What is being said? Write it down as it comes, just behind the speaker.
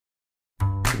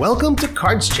Welcome to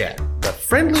Cards Chat, the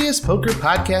friendliest poker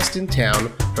podcast in town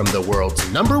from the world's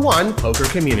 #1 poker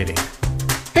community.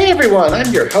 Hey everyone,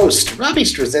 I'm your host, Robbie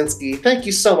Straczynski. Thank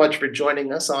you so much for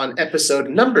joining us on episode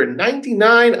number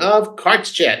 99 of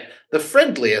Cards Chat, the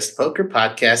friendliest poker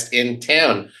podcast in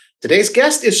town. Today's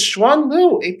guest is Xuan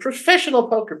Liu, a professional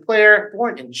poker player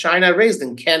born in China, raised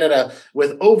in Canada,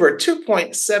 with over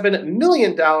 $2.7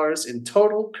 million in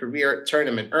total career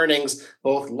tournament earnings,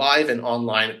 both live and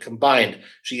online combined.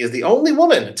 She is the only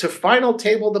woman to final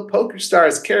table the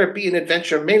PokerStars Caribbean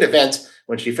Adventure main event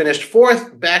when she finished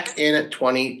fourth back in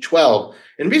 2012.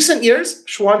 In recent years,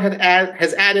 Xuan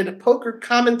has added poker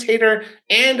commentator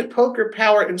and poker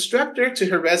power instructor to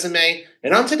her resume,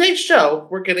 and on today's show,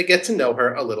 we're going to get to know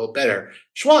her a little better.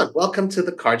 Xuan, welcome to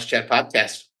the Cards Chat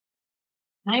podcast.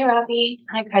 Hi, Robbie.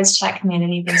 Hi, Cards Chat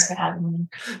community. Thanks for having me.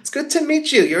 It's good to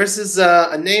meet you. Yours is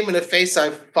a name and a face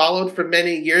I've followed for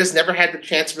many years, never had the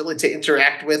chance really to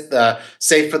interact with,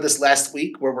 save for this last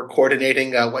week where we're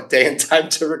coordinating what day and time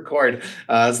to record.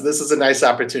 So this is a nice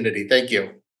opportunity. Thank you.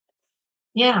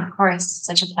 Yeah, of course.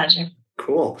 Such a pleasure.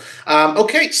 Cool.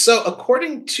 Okay, so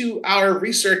according to our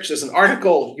research, there's an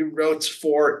article you wrote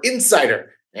for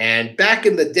Insider. And back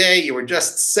in the day, you were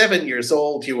just 7 years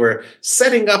old. You were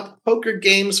setting up poker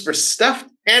games for stuffed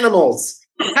animals.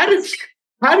 How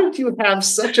did you have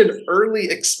such an early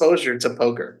exposure to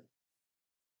poker?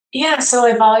 Yeah, so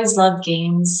I've always loved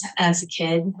games as a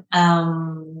kid.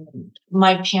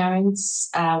 My parents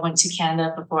went to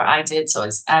Canada before I did, so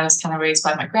I was kind of raised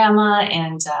by my grandma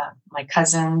and my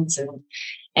cousins,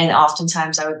 and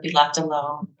oftentimes I would be left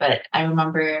alone. But I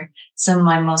remember some of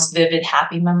my most vivid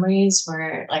happy memories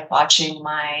were like watching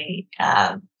my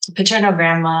paternal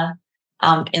grandma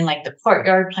in like the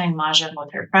courtyard playing mahjong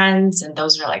with her friends, and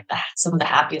those were like some of the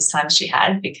happiest times she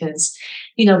had because,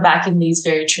 you know, back in these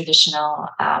very traditional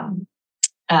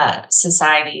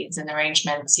societies and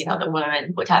arrangements, you know, the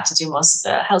women would have to do most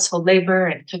of the household labor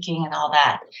and cooking and all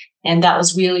that. And that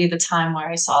was really the time where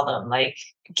I saw them like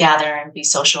gather and be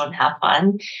social and have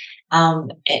fun.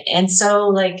 And so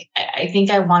like, I think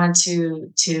I wanted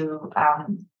to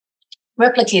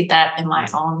replicate that in my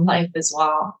own life as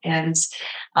well. And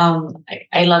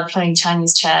I loved playing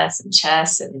Chinese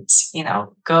chess and, you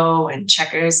know, Go and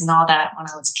checkers and all that when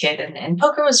I was a kid. And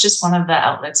poker was just one of the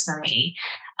outlets for me.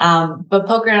 But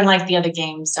poker, unlike the other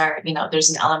games,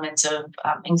 there's an element of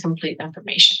incomplete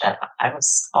information that I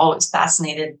was always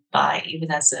fascinated by, even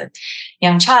as a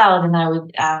young child. And I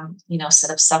would,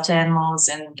 set up stuffed animals,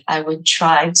 and I would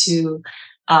try to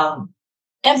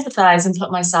empathize and put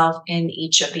myself in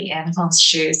each of the animals'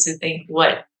 shoes to think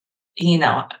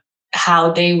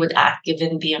how they would act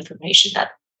given the information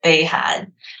that they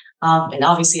had. And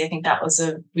obviously, I think that was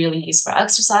a really useful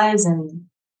exercise, and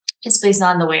just based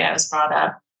on the way I was brought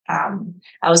up.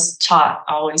 I was taught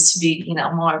always to be,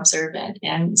 more observant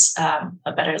and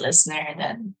a better listener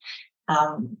than.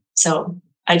 So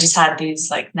I just had these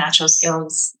like natural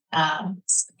skills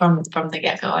from the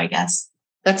get-go, I guess.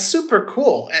 That's super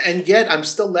cool. And yet I'm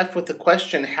still left with the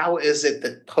question, how is it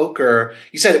that poker,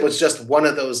 you said it was just one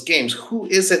of those games. Who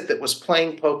is it that was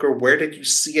playing poker? Where did you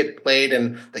see it played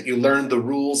and that you learned the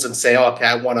rules and say, oh, okay,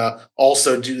 I want to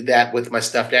also do that with my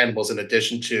stuffed animals in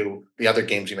addition to the other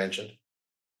games you mentioned?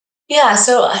 Yeah,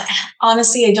 so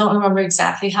honestly, I don't remember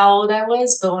exactly how old I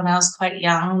was, but when I was quite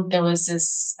young, there was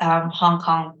this Hong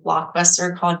Kong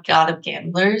blockbuster called God of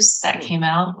Gamblers that came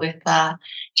out with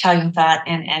Chow Yun-fat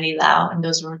and Andy Lau, and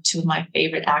those were two of my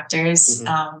favorite actors.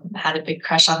 Had a big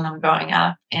crush on them growing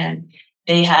up, and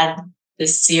they had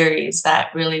this series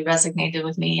that really resonated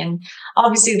with me. And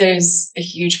obviously, there's a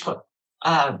huge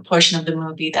portion of the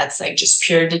movie that's like just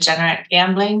pure degenerate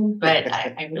gambling, but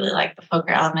I really like the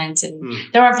poker element, and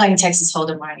they weren't playing Texas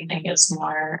Hold'em or anything. It was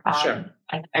more, Sure.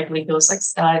 I believe it was like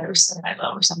Stud or Stud I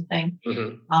Low or something.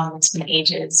 It's been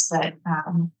ages, but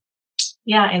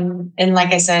yeah, and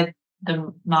like I said,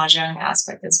 the mahjong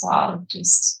aspect as well.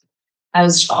 Just I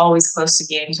was always close to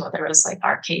games, whether it was like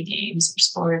arcade games or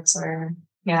sports or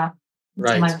right.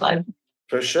 In my blood.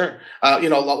 For sure. A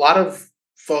lot of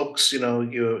folks,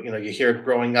 you hear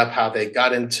growing up how they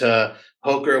got into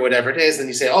poker or whatever it is, and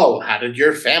you say, oh, how did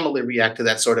your family react to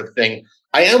that sort of thing?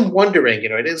 I am wondering,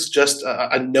 it is just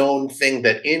a known thing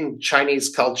that in Chinese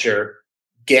culture,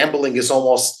 gambling is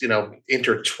almost,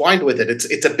 intertwined with it.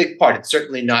 It's a big part. It's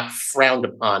certainly not frowned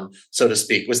upon, so to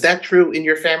speak. Was that true in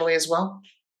your family as well?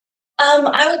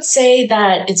 I would say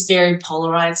that it's very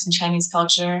polarized in Chinese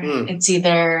culture. It's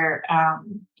either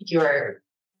your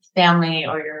family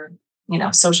or your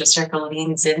social circle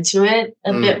leans into it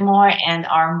a bit more and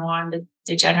are more on the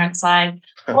degenerate side,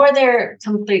 or they're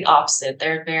complete opposite.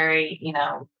 They're very,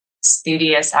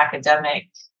 studious, academic,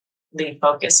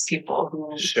 focused people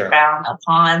who Sure. frown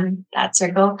upon that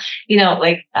circle.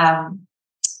 Like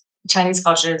Chinese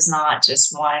culture is not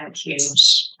just one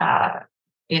huge, hegemonic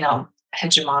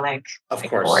Of like,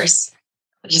 course. force.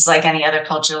 Just like any other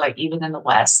culture, like even in the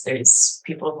West, there's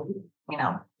people who,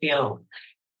 feel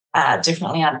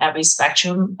differently on every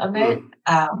spectrum of it.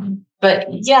 But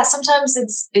yeah,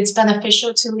 sometimes it's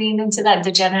beneficial to lean into that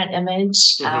degenerate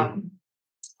image.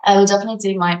 I would definitely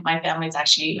say my family's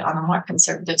actually on the more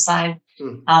conservative side.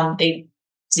 They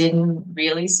didn't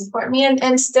really support me,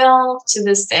 and still to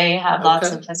this day have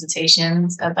lots of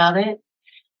hesitations about it.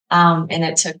 And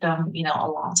it took them, a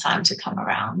long time to come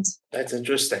around. That's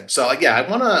interesting. So, yeah, I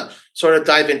want to sort of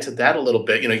dive into that a little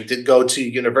bit. You did go to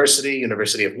University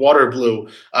of Waterloo.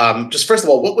 Just first of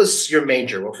all, what was your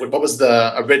major? What was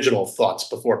the original thoughts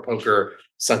before poker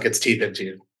sunk its teeth into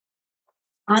you?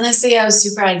 Honestly, I was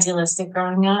super idealistic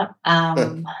growing up.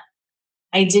 I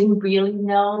didn't really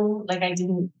know, like I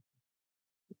didn't.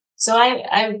 So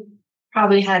I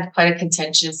probably had quite a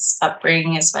contentious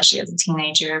upbringing, especially as a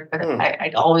teenager, but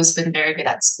I'd always been very good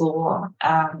at school.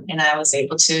 And I was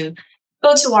able to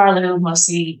go to Waterloo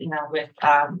mostly, with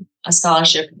a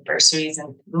scholarship and bursaries,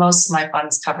 and most of my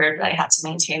funds covered, but I had to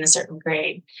maintain a certain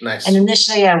grade. Nice. And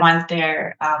initially I went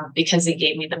there because they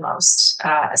gave me the most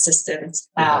assistance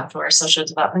for social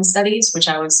development studies, which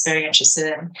I was very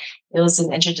interested in. It was an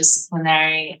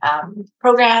interdisciplinary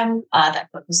program that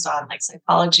focused on like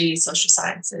psychology, social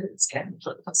sciences, and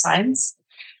political science.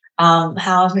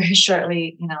 However,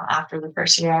 shortly, after the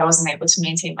first year, I wasn't able to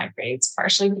maintain my grades,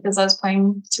 partially because I was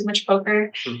playing too much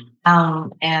poker.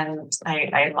 And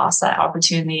I lost that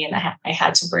opportunity, and I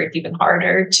had to work even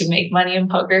harder to make money in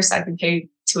poker so I could pay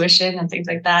tuition and things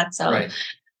like that. So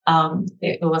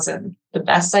it wasn't the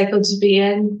best cycle to be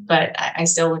in, but I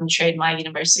still wouldn't trade my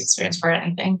university experience for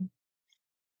anything.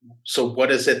 So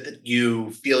what is it that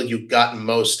you feel you got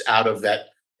most out of that,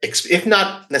 if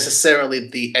not necessarily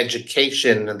the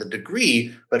education and the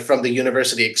degree, but from the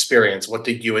university experience? What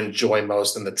did you enjoy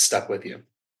most and that stuck with you?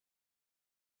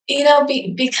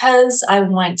 Because I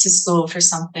went to school for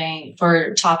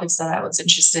topics that I was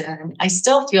interested in, I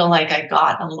still feel like I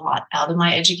got a lot out of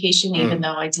my education, even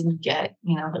though I didn't get,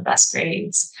 the best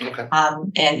grades.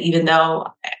 And even though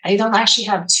I don't actually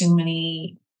have too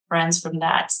many friends from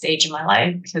that stage in my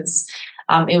life, because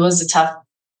it was a tough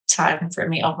time for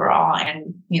me overall.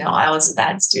 And, I was a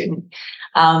bad student.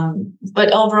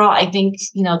 But overall, I think,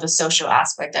 the social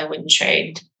aspect I wouldn't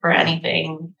trade for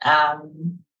anything.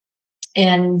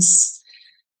 And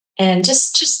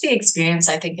just the experience,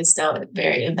 I think, is still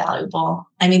very invaluable.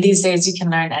 I mean, these days you can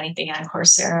learn anything on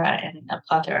Coursera and a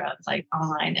plethora of like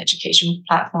online education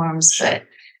platforms. But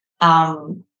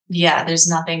yeah, there's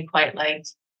nothing quite like,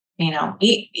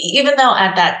 even though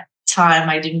at that time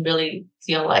I didn't really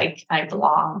feel like I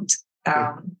belonged,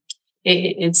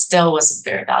 it still was a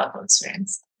very valuable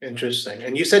experience. Interesting.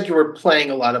 And you said you were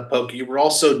playing a lot of poker. You were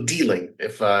also dealing,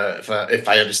 if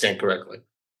I understand correctly.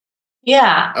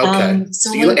 Yeah. Okay.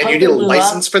 So you need a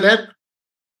license for that?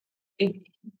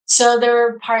 So there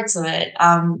were parts of it,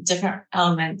 different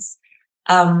elements.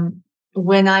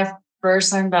 When I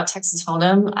first learned about Texas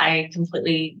Hold'em, I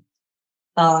completely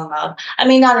fell in love. I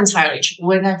mean, not entirely true.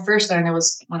 When I first learned, it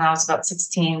was when I was about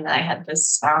 16. I had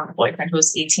this boyfriend who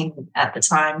was 18 at the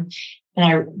time. And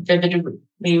I vividly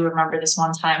remember this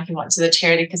one time he went to the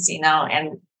charity casino,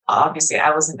 and obviously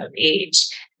I wasn't of age.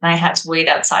 And I had to wait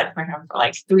outside for him for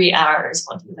like 3 hours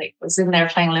while he was in there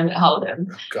playing Limit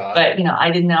Hold'em. God. But, I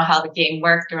didn't know how the game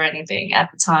worked or anything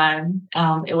at the time.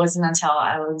 It wasn't until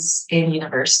I was in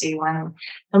university when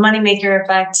the moneymaker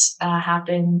effect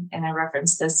happened. And I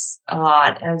referenced this a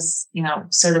lot as,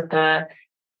 sort of the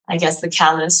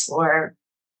catalyst for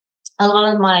a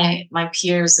lot of my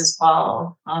peers as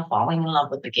well falling in love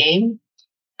with the game.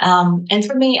 And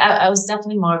for me, I was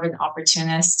definitely more of an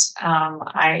opportunist.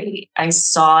 I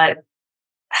saw it,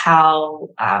 how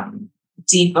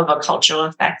deep of a cultural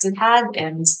effect it had,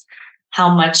 and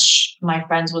how much my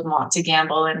friends would want to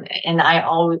gamble. And I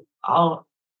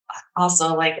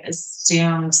also like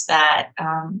assumed that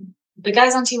the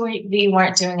guys on Team V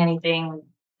weren't doing anything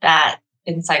that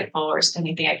insightful or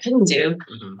anything I couldn't do.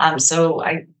 So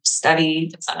I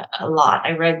studied a lot.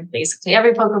 I read basically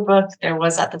every poker book there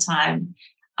was at the time.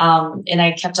 And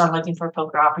I kept on looking for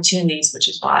poker opportunities, which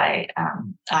is why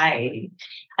I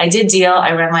did deal.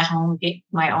 I ran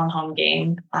my own home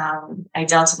game. I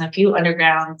dealt in a few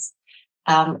undergrounds.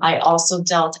 I also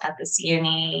dealt at the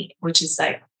CNE, which is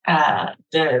like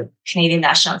the Canadian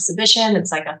National Exhibition.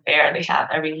 It's like a fair they have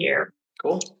every year.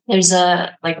 Cool. There's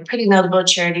a pretty notable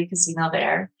charity casino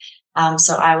there.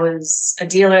 So I was a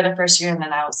dealer the first year, and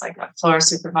then I was like a floor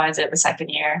supervisor the second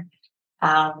year.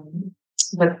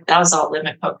 But that was all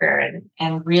limit poker,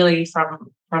 and really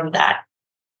from that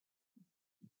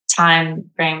time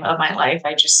frame of my life,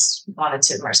 I just wanted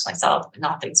to immerse myself in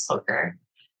all things poker.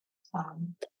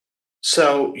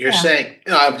 So you're saying,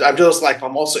 I'm just like,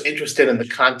 I'm also interested in the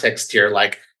context here.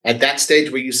 Like at that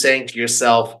stage, were you saying to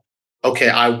yourself, okay,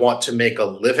 I want to make a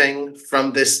living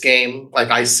from this game? Like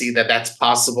I see that that's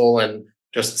possible and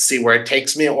just see where it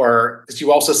takes me? Or is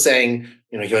you also saying,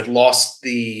 you had lost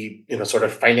the, sort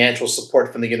of financial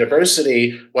support from the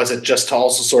university? Was it just to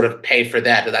also sort of pay for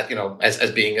that,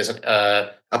 as being as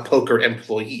a poker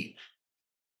employee?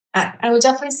 I would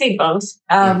definitely say both.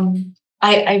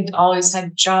 I've always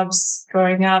had jobs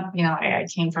growing up. I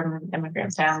came from an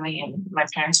immigrant family and my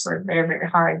parents worked very, very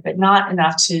hard, but not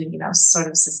enough to, sort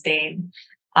of sustain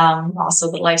also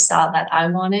the lifestyle that I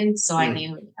wanted. So I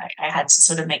knew I had to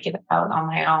sort of make it out on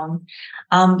my own.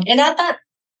 And at that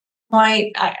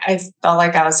point, I felt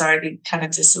like I was already kind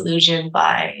of disillusioned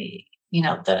by,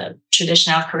 the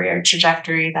traditional career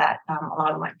trajectory that a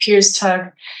lot of my peers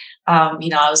took. I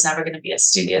was never going to be a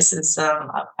studious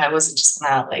system. I wasn't just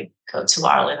going to like go to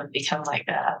Ireland and become like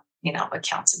a,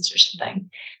 accountant or something.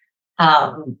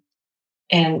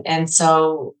 And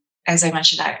so, as I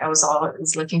mentioned, I was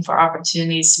always looking for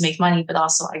opportunities to make money, but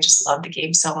also I just loved the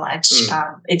game so much.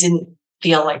 It didn't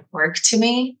feel like work to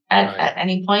me at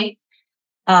any point.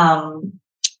 And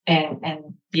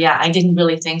yeah, I didn't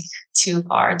really think too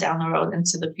far down the road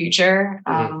into the future.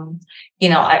 I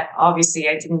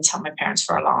didn't tell my parents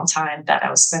for a long time that I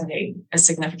was spending a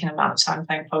significant amount of time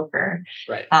playing poker.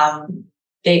 Right.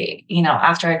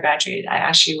 After I graduated, I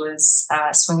actually was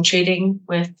swing trading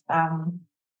with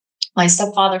my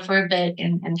stepfather for a bit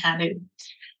and had it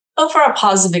for a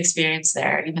positive experience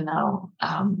there, even though,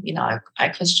 I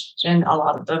questioned a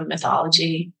lot of the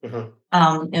mythology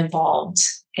involved.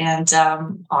 And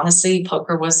honestly,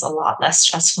 poker was a lot less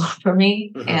stressful for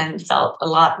me and felt a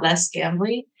lot less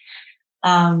gambly.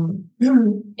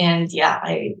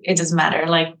 It doesn't matter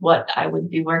like what I would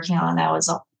be working on. I was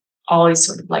always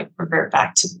sort of like revert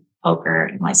back to poker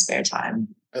in my spare time.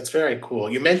 That's very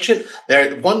cool. You mentioned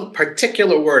there one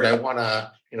particular word I want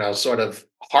to, sort of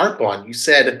harp on. You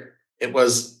said it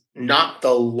was not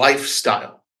the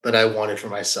lifestyle that I wanted for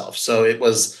myself. So it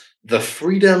was the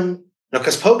freedom.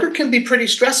 Because poker can be pretty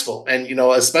stressful. And,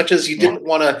 as much as you didn't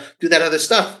want to do that other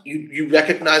stuff, you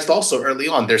recognized also early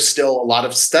on, there's still a lot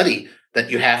of study that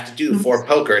you have to do for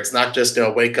poker. It's not just,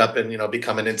 wake up and,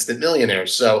 become an instant millionaire.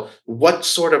 So what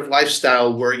sort of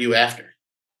lifestyle were you after?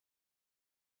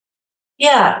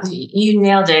 Yeah, you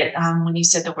nailed it when you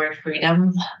said the word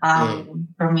freedom.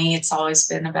 For me, it's always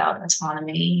been about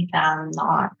autonomy,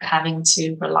 not having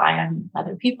to rely on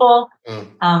other people.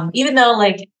 Even though,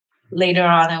 like, later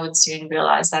on, I would soon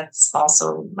realize that's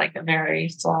also like a very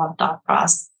flawed thought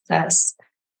process.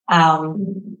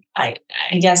 I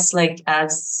guess like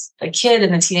as a kid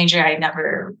and a teenager, I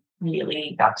never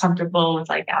really got comfortable with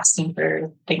like asking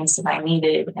for things that I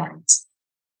needed.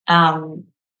 And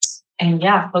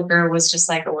poker was just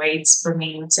like a way for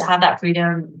me to have that freedom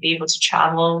and be able to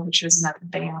travel, which was another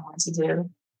thing I wanted to do.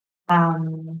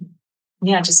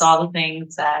 Just all the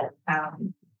things that,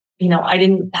 I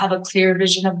didn't have a clear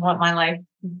vision of what my life,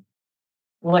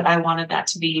 what I wanted that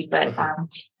to be, but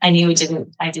I knew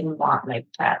I didn't want like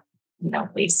that,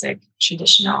 basic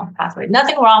traditional pathway.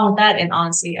 Nothing wrong with that. And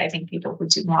honestly, I think people who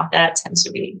do want that tend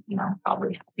to be,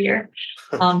 probably happier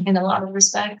in a lot of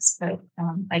respects, but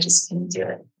I just couldn't do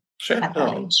it. Sure.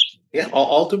 No. Yeah,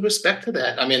 all due respect to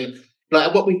that. I mean,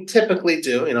 what we typically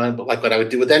do, like what I would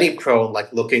do with any pro,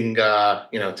 like looking,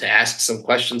 to ask some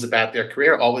questions about their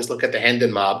career, always look at the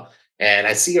Hendon mob. And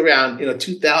I see around,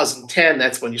 2010,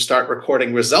 that's when you start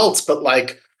recording results. But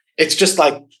like, it's just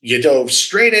like you dove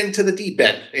straight into the deep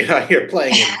end. You're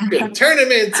playing in big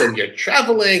tournaments and you're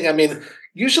traveling. I mean,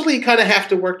 usually you kind of have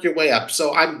to work your way up.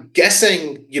 So I'm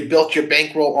guessing you built your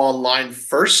bankroll online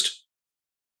first.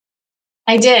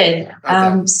 I did.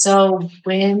 Okay. So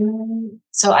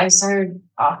I started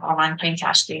off online playing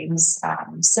cash games,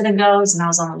 sit and goes, and I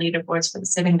was on the leaderboards for the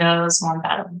sit and goes, won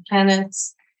Battle of the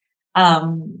Planets.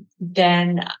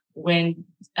 Then when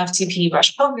FTP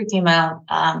Rush Poker came out,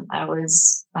 I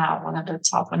was one of the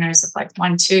top winners of like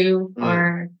 1-2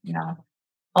 for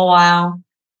a while.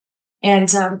 And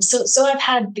so I've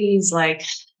had these like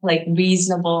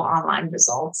reasonable online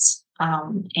results,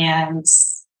 and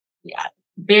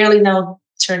barely no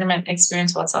tournament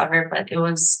experience whatsoever, but it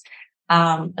was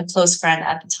a close friend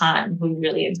at the time who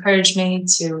really encouraged me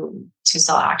to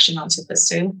sell action on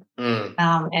Tupistu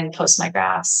and post my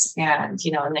graphs. And,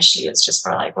 initially it's just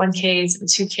for like 1Ks and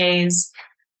 2Ks.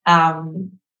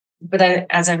 But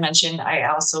as I mentioned, I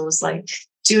also was like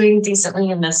doing decently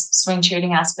in this swing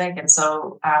trading aspect. And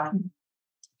so,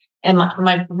 and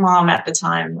my mom at the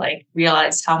time like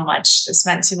realized how much this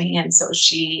meant to me. And so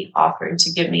she offered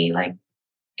to give me like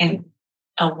in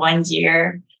a 1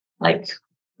 year like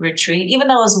retreat, even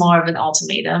though it was more of an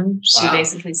ultimatum. She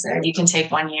basically said, you can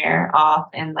take 1 year off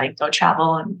and like go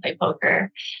travel and play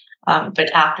poker.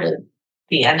 But after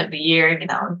the end of the year, you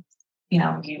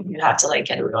have to like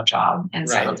get a real job and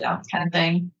settle down kind of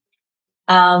thing.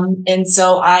 And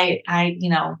so I,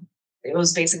 it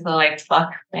was basically like,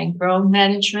 fuck bankroll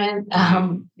management.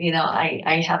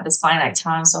 I have this finite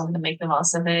time, so I'm going to make the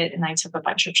most of it. And I took a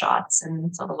bunch of shots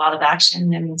and took a lot of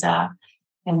action and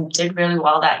did really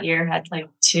well that year. Had like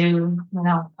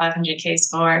 500K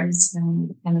scores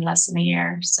in less than a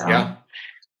year. So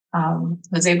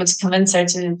was able to convince her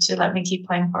to let me keep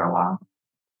playing for a while.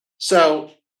 So,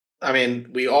 I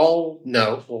mean, we all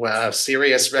know,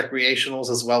 serious recreationals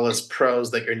as well as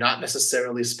pros, that you're not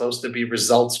necessarily supposed to be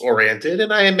results oriented.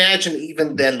 And I imagine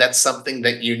even then that's something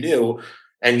that you knew.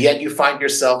 And yet you find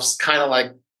yourselves kind of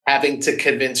like having to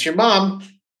convince your mom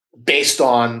based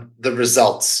on the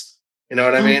results. You know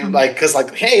what I mean? Like, because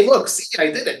like, hey, look, see,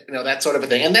 I did it, that sort of a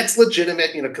thing. And that's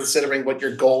legitimate, considering what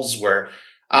your goals were.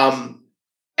 At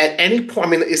any point, I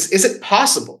mean, is it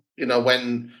possible,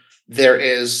 when there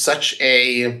is such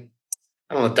a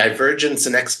divergence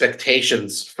in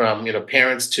expectations from,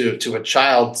 parents to a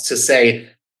child, to say,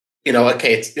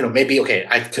 okay, it's, maybe, okay,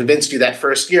 I've convinced you that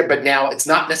first year, but now it's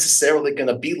not necessarily going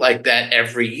to be like that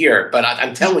every year. But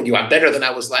I'm telling you, I'm better than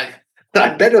I was last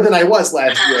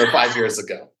year or 5 years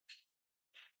ago.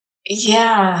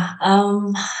 Yeah.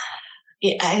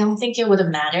 I don't think it would have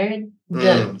mattered.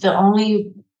 The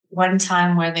only one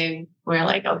time where they were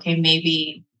like, okay,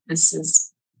 maybe this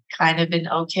is kind of an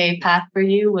okay path for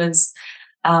you was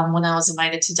when I was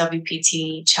invited to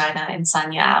WPT China in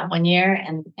Sanya one year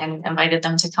and invited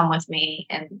them to come with me.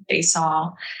 And they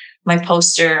saw my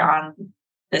poster on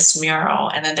this mural.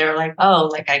 And then they were like, oh,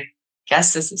 like, I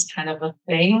guess this is kind of a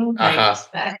thing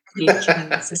that you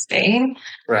can sustain.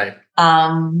 Right.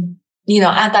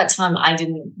 At that time, I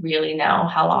didn't really know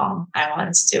how long I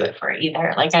wanted to do it for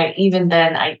either. Like I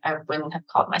wouldn't have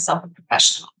called myself a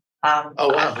professional.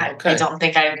 I don't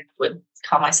think I would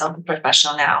call myself a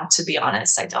professional now, to be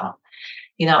honest. I don't,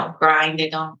 grind. I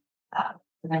don't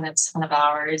put in a ton of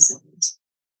hours,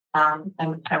 and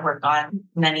I work on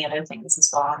many other things as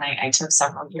well. And I took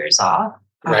several years off.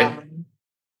 Right.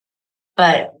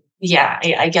 But yeah,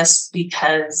 I guess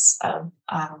because of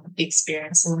the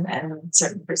experience and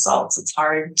certain results, it's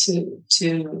hard to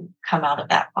come out of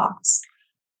that box.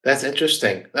 That's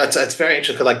interesting. That's very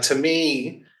interesting. Like, to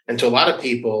me and to a lot of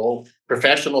people,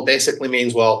 professional basically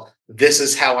means, well, this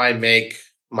is how I make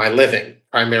my living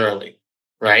primarily,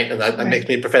 right? And that makes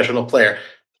me a professional player.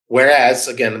 Whereas,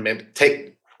 again,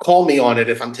 call me on it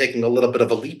if I'm taking a little bit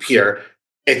of a leap here.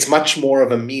 It's much more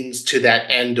of a means to that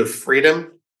end of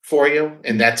freedom for you,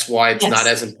 and that's why it's not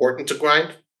as important to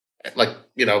grind, like,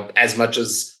 as much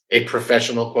as a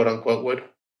professional, quote unquote, would.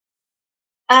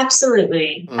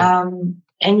 Absolutely. And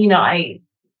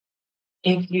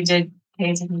if you did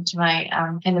pay attention to my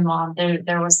Pinamon,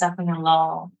 there was definitely a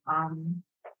lull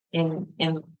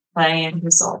in play and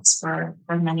results for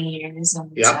many years,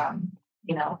 and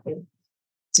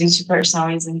due to personal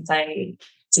reasons, I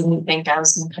didn't think I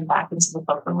was going to come back into the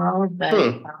poker world, but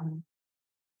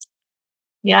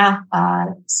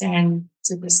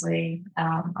serendipitously,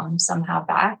 I'm somehow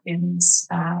back, and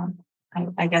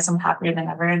I guess I'm happier than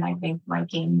ever, and I think my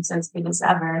game's as good as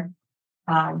ever.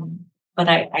 But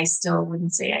I still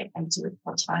wouldn't say I do it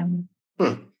full time.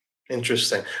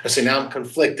 Interesting. So now I'm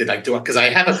conflicted. Because I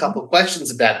have a couple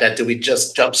questions about that. Do we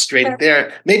just jump straight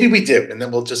there? Maybe we do, and then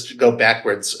we'll just go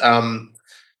backwards.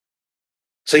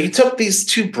 So you took these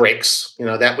 2 breaks,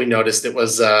 that we noticed. It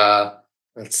was,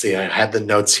 let's see, I had the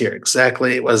notes here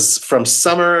exactly. It was from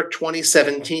summer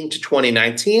 2017 to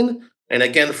 2019, and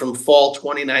again from fall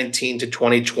 2019 to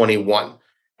 2021.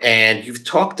 And you've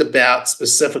talked about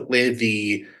specifically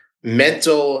the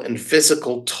mental and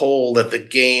physical toll that the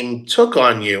game took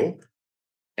on you.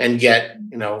 And yet,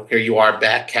 here you are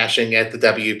back cashing at the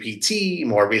WPT,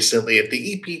 more recently at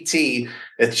the EPT.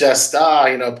 It's just,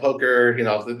 poker,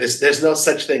 there's no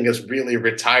such thing as really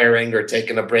retiring or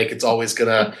taking a break. It's always going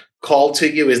to call to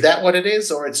you. Is that what it is?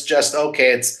 Or it's just,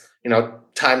 okay, it's,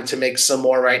 time to make some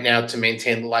more right now to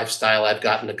maintain the lifestyle I've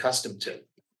gotten accustomed to?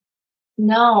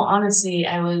 No, honestly,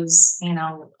 I was,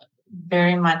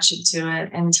 very much into an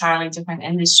entirely different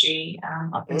industry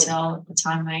up until the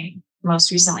time I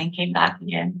most recently came back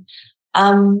again.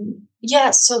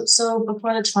 So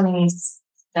before the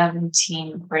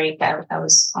 2017 break, I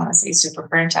was honestly super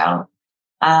burnt out.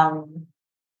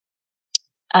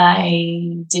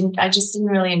 I just didn't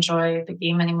really enjoy the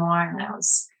game anymore. And I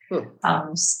was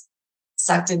um,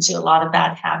 sucked into a lot of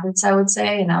bad habits, I would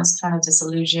say. And I was kind of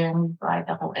disillusioned by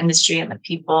the whole industry and the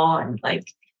people, and like,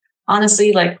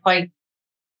 honestly, like quite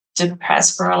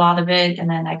depressed for a lot of it. And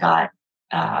then I got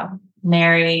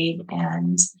married,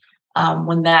 and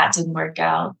when that didn't work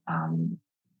out,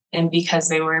 and because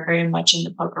they were very much in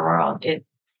the poker world,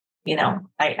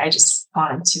 I just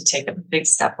wanted to take a big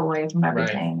step away from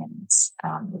everything. Right.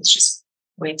 And it was just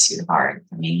way too hard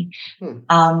for me.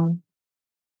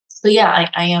 But yeah,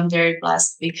 I am very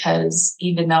blessed, because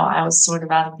even though I was sort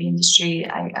of out of the industry,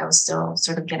 I was still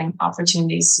sort of getting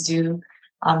opportunities to do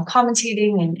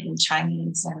commentating in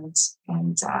Chinese,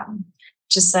 and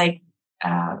just like,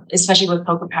 especially with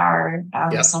Poker Power,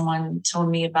 someone told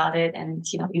me about it. And,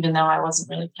 even though I wasn't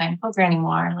really playing poker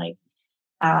anymore, like,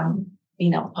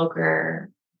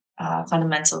 poker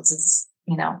fundamentals is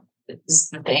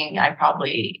the thing I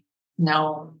probably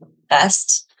know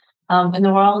best in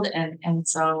the world. And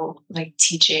so like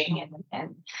teaching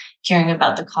and hearing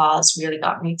about the cause really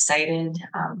got me excited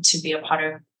to be a part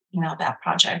of, that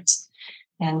project.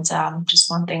 And just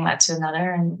one thing led to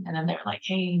another. And then they were like,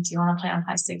 hey, do you want to play on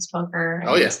high stakes poker?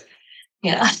 Oh, yeah.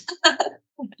 Yeah.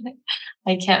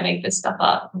 I can't make this stuff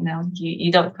up.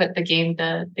 You don't put the game,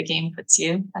 the game puts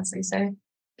you, as they say.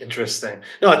 Interesting.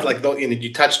 No, it's like,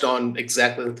 you touched on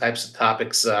exactly the types of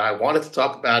topics I wanted to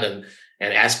talk about and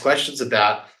ask questions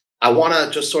about. I want to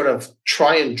just sort of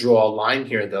try and draw a line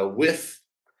here, though, with,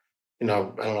 I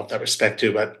don't know if that respect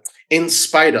to, but in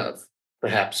spite of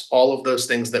perhaps all of those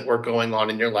things that were going on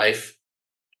in your life,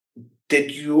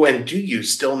 did you and do you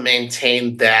still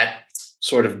maintain that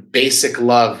sort of basic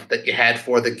love that you had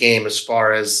for the game, as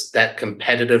far as that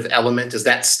competitive element? Is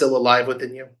that still alive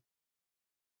within you?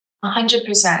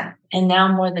 100%. And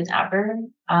now more than ever,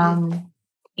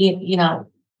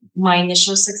 my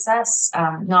initial success,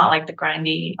 not like the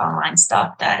grindy online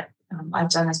stuff that I've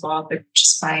done as well, but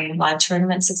just my live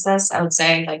tournament success, I would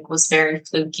say, like, was very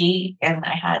fluky. And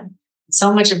I had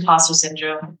so much imposter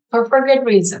syndrome for good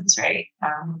reasons, right?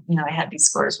 I had these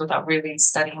scores without really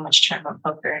studying much tournament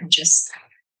poker, and just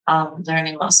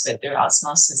learning most of it through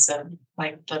osmosis of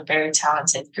like the very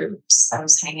talented groups I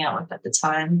was hanging out with at the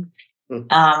time.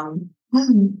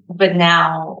 But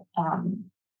now,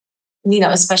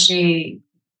 especially,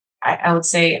 I would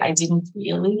say I didn't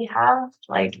really have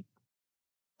like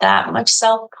that much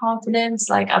self-confidence,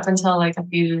 like up until like a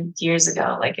few years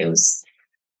ago. Like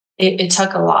it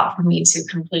took a lot for me to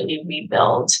completely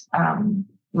rebuild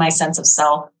my sense of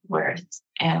self-worth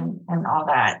and all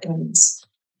that.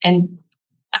 And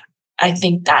I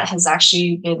think that has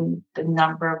actually been the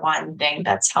number one thing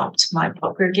that's helped my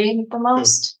poker game the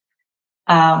most.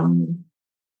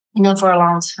 For a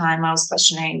long time, I was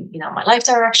questioning, my life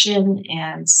direction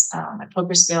and my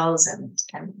poker skills and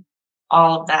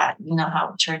all of that,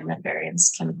 how tournament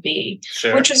variance can be,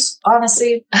 sure. Which was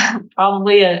honestly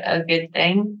probably a good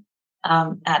thing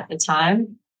at the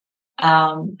time.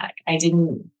 I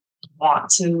didn't want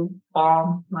to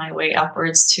fall my way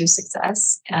upwards to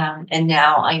success. And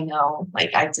now I know,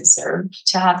 like, I deserve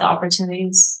to have the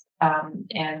opportunities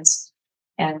and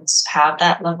have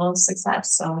that level of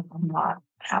success. So I'm a lot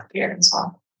happier as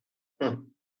well.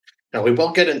 Now, we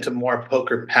won't get into more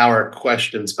Poker Power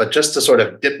questions, but just to sort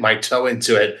of dip my toe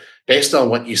into it, based on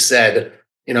what you said,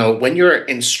 when you're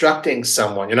instructing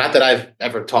someone, not that I've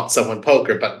ever taught someone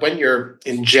poker, but when you're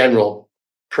in general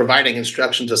providing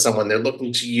instruction to someone, they're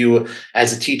looking to you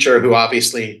as a teacher who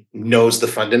obviously knows the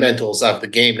fundamentals of the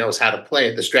game, knows how to play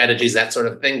it, the strategies, that sort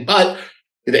of thing. But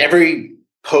every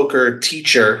poker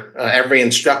teacher, every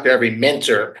instructor, every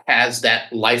mentor has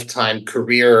that lifetime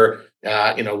career,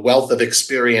 wealth of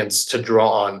experience to draw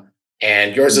on.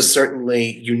 And yours is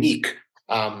certainly unique.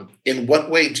 In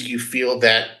what way do you feel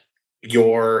that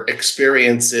your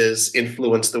experiences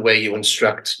influence the way you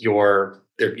instruct your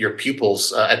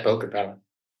pupils at Poker Power?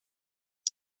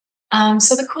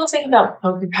 So the cool thing about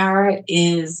Poker Power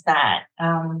is that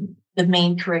the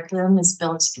main curriculum is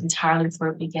built entirely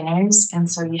for beginners. And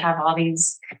so you have all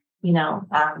these,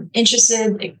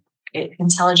 interested,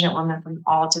 intelligent women from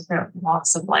all different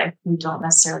walks of life who don't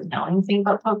necessarily know anything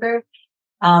about poker.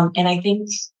 And I think,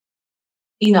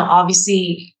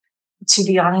 obviously, to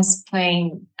be honest,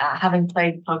 having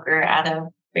played poker at a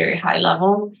very high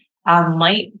level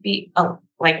might be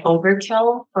like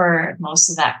overkill for most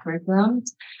of that curriculum.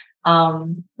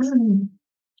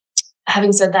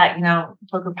 Having said that,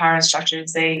 Poker Power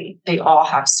instructors, they all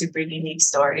have super unique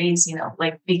stories,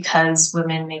 like, because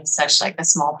women make such like a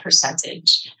small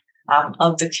percentage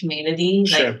of the community,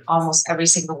 sure. Like almost every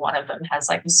single one of them has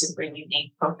like a super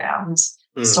unique, profound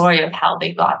story of how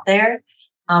they got there.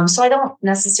 So I don't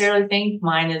necessarily think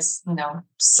mine is,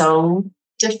 so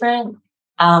different.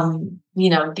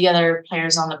 The other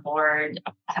players on the board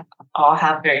all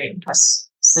have very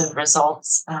impressive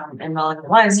results. And Melanie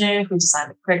Weisner, who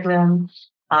designed the curriculum,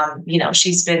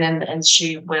 she's been in the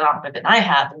industry way longer than I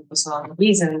have. And it was one of the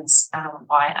reasons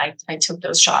why I took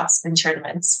those shots in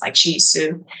tournaments. Like she used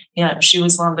to, she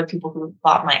was one of the people who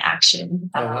bought my action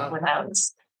when I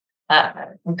was a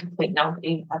complete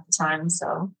nobody at the time.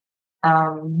 So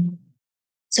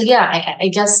yeah, I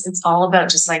guess it's all about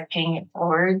just like paying it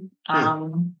forward.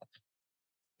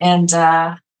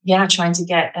 Trying to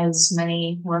get as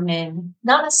many women,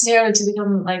 not necessarily to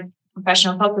become like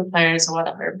professional poker players or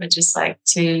whatever, but just like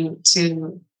to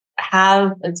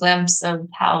have a glimpse of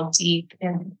how deep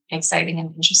and exciting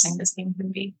and interesting this game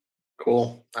can be.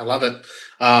 Cool. I love it.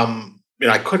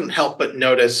 I couldn't help but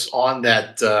notice on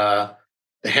that the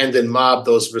Hendon Mob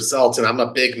those results, and I'm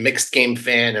a big mixed game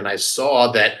fan, and I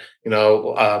saw that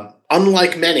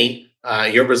unlike many,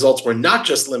 your results were not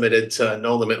just limited to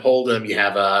No Limit Hold'em. You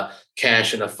have a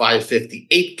cash and a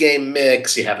 558 game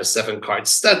mix. You have a 7-card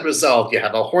stud result. You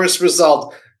have a horse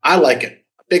result. I like it.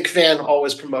 Big fan,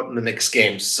 always promoting the mixed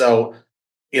games. So,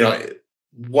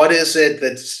 what is it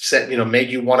that made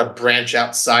you want to branch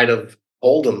outside of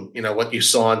Hold'em? What you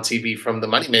saw on TV from the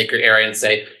Moneymaker area and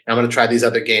say, I'm going to try these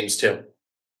other games too.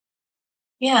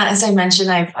 Yeah, as I mentioned,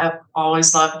 I've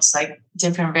always loved like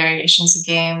different variations of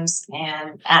games,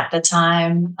 and at the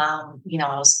time, I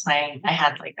was playing. I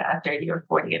had like a 30 or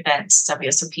 40 events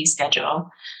WSOP schedule,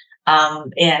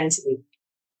 and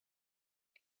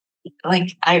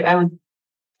like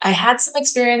I had some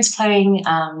experience playing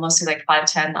mostly like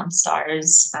 5-10 on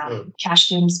stars, cash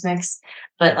games mix,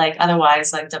 but like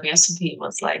otherwise, like WSOP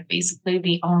was like basically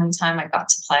the only time I got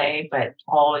to play, but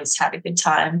always had a good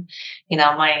time.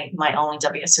 My only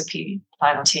WSOP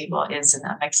final table is in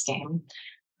a mixed game.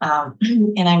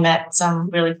 And I met some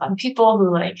really fun people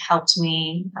who like helped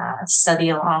me study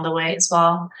along the way as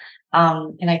well.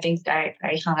 And I think I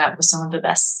hung out with some of the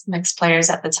best mixed players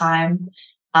at the time.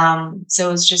 So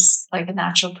it was just like a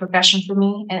natural progression for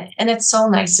me. And it's so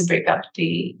nice to break up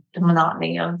the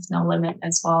monotony of No Limit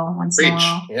as well once in a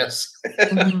while. Yes.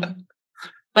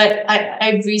 But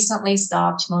I recently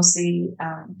stopped mostly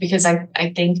because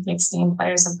I think mixed game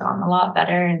players have gotten a lot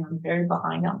better, and I'm very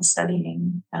behind on the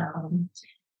studying.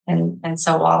 And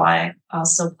so while I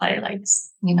also play like,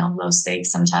 low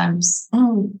stakes sometimes,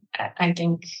 I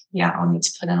think, I'll need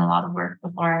to put in a lot of work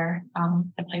before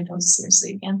I play those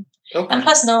seriously again. Okay. And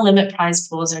plus No Limit prize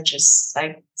pools are just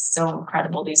like so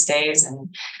incredible these days.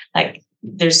 And like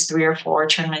there's 3 or 4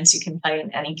 tournaments you can play in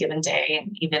any given day.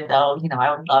 And even though,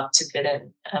 I would love to bid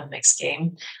in a mixed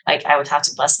game, like I would have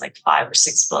to bust like 5 or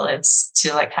 6 bullets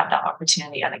to like have that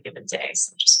opportunity on a given day.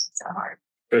 So just makes it hard.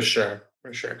 For sure.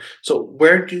 So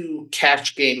where do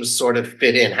cash games sort of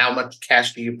fit in? How much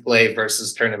cash do you play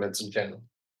versus tournaments in general?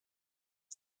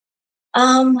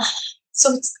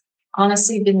 So it's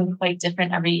honestly been quite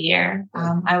different every year.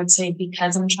 I would say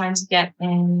because I'm trying to get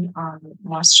in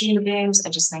more stream games, I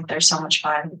just think they're so much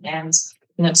fun. And,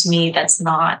 to me, that's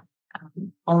not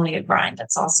only a grind.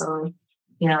 That's also,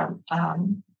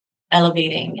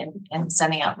 elevating and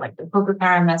sending out like the poker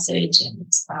power message and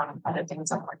other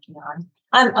things I'm working on.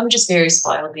 I'm just very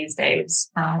spoiled these days.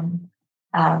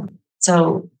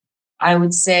 So I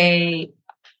would say,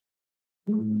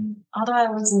 although I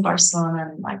was in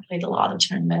Barcelona and I played a lot of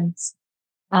tournaments,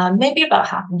 maybe about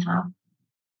half and half.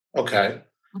 Okay.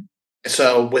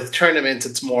 So with tournaments,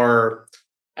 it's more,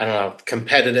 I don't know,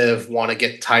 competitive, want to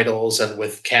get titles, and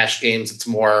with cash games, it's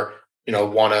more,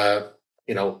 want to,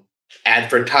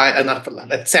 advertise.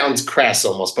 That sounds crass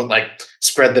almost, but like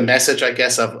spread the message, I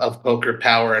guess, of poker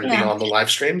power and being on the live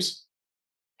streams.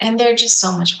 And they're just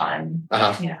so much fun.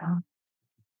 Yeah.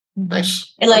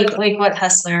 Nice. And like what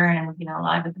Hustler and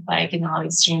Live at the Bike and all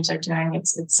these streams are doing,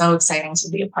 it's so exciting to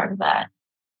be a part of that.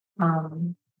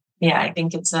 I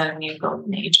think it's a new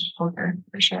golden age of poker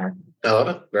for sure.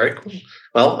 Oh, very cool.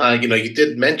 Well, you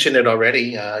did mention it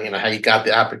already. How you got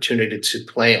the opportunity to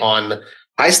play on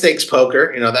high stakes poker.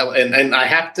 And I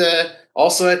have to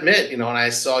also admit, when I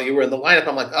saw you were in the lineup,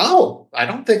 I'm like, oh, I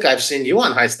don't think I've seen you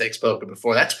on high stakes poker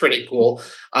before. That's pretty cool.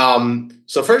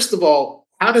 So first of all,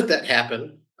 how did that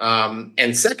happen?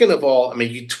 And second of all,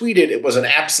 you tweeted it was an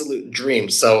absolute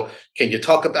dream. So can you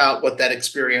talk about what that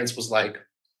experience was like?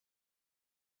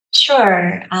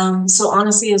 Sure. So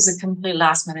honestly, it was a complete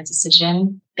last minute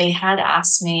decision. They had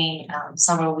asked me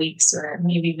several weeks or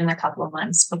maybe even a couple of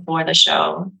months before the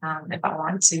show if I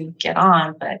wanted to get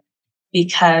on, but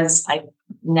because I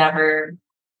never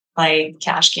played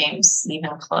cash games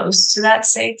even close to that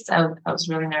stakes, I was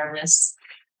really nervous.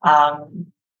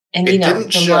 And It didn't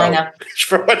the show lineup.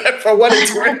 for what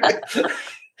it's worth.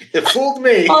 It fooled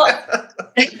me. Well,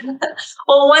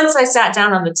 well, once I sat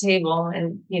down on the table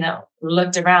and,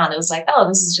 looked around, it was like, oh,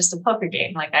 this is just a poker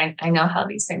game. Like I know how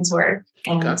these things work.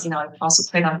 And, Okay. I've also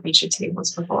played on feature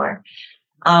tables before.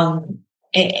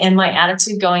 And my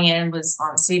attitude going in was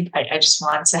honestly, I just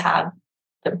wanted to have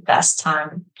the best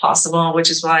time possible,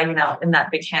 which is why, in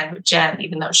that big hand with Jen,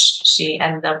 even though she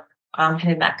ended up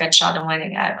hitting that good shot and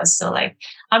winning, I was still like,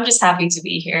 I'm just happy to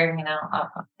be here,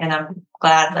 and I'm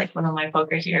glad like one of my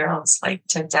poker heroes like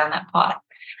took down that pot.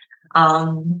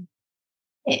 And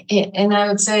I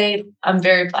would say I'm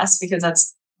very blessed because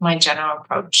that's my general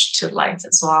approach to life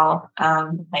as well.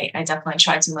 I definitely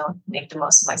try to make the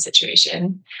most of my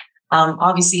situation.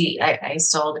 Obviously, I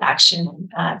sold action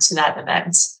to that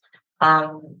event.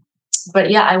 But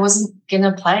yeah, I wasn't going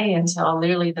to play until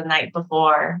literally the night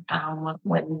before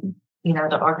when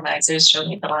the organizers showed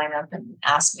me the lineup and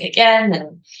asked me again.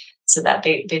 And so that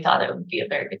they thought it would be a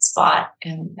very good spot.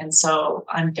 And so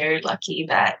I'm very lucky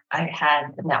that I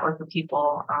had a network of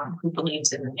people who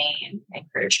believed in me and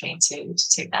encouraged me to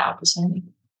take that opportunity.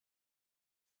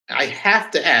 I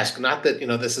have to ask, not that,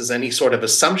 this is any sort of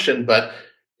assumption, but,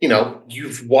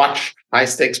 you've watched high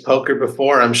stakes poker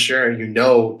before. I'm sure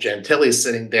Jen Tilley's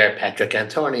sitting there, Patrick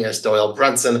Antonius, Doyle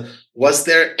Brunson. Was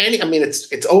there any,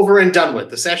 it's over and done with.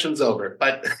 The session's over,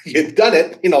 but you've done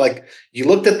it. Like you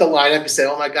looked at the lineup, you said,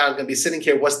 oh my God, I'm going to be sitting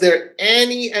here. Was there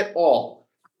any at all,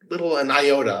 an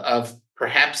iota of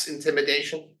perhaps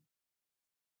intimidation?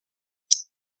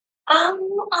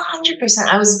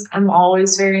 100%. I'm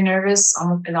always very nervous.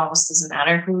 It almost doesn't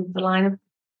matter who the lineup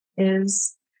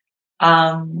is.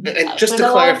 And just to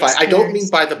clarify, I don't mean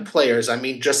by the players. I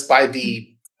mean just by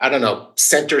the, I don't know,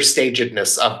 center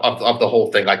stagedness of the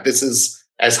whole thing. Like this is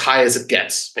as high as it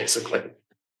gets, basically.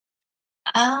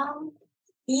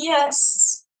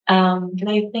 Yes. But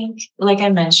I think, like I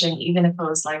mentioned, even if it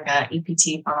was like a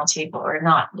EPT final table or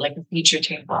not like a feature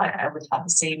table, I would have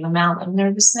the same amount of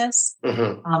nervousness.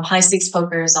 Mm-hmm. High stakes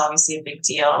poker is obviously a big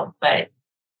deal, but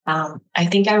I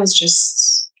think I was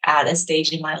just at a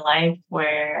stage in my life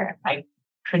where I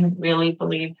couldn't really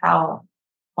believe how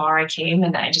far I came,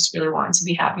 and I just really wanted to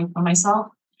be happy for myself.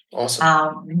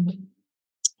 Awesome.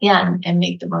 And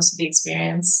make the most of the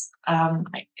experience.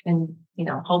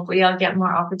 Hopefully I'll get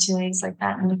more opportunities like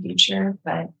that in the future.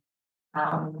 But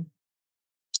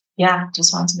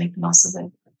just want to make the most of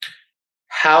it.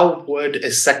 How would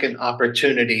a second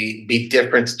opportunity be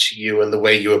different to you in the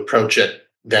way you approach it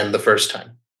than the first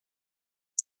time?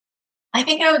 I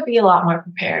think I would be a lot more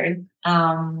prepared. Maybe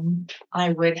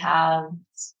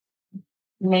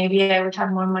I would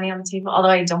have more money on the table, although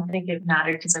I don't think it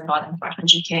mattered because I bought in for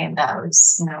 $100K and that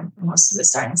was, most of the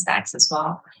starting stacks as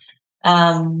well.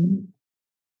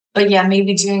 But yeah,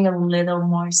 maybe doing a little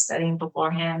more studying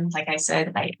beforehand. Like I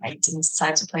said, I didn't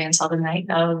decide to play until the night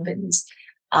of, and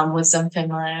was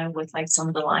unfamiliar with like some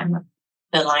of the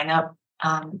lineup.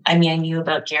 I knew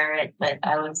about Garrett, but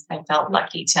I felt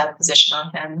lucky to have a position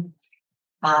on him.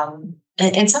 And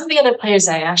some of the other players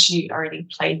I actually already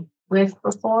played with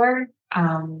before.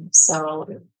 So,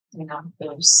 it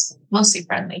was mostly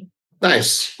friendly.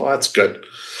 Nice. Well, that's good.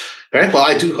 All right. Well,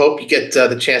 I do hope you get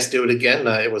the chance to do it again.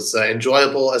 It was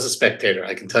enjoyable as a spectator.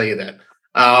 I can tell you that.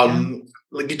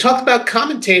 You talked about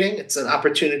commentating. It's an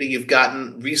opportunity you've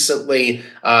gotten recently.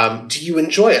 Do you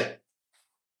enjoy it?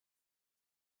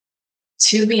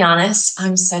 To be honest,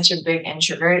 I'm such a big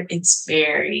introvert. It's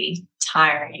very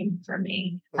tiring for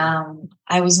me.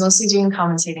 I was mostly doing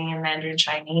commentating in Mandarin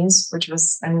Chinese, which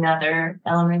was another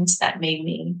element that made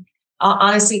me,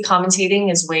 honestly,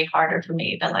 commentating is way harder for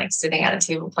me than like sitting at a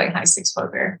table playing high stakes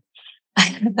poker,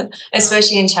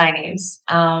 especially in Chinese.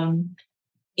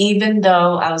 Even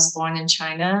though I was born in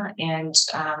China and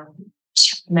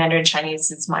Mandarin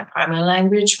Chinese is my primary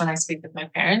language when I speak with my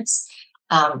parents,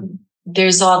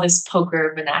 there's all this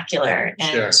poker vernacular,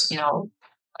 and Sure.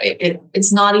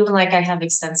 It's not even like I have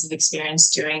extensive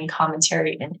experience doing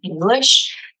commentary in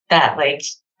English. That like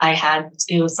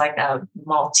it was like a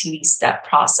multi-step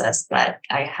process that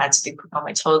I had to be quick on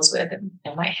my toes with in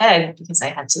my head, because I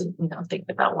had to think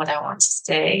about what I want to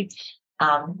say,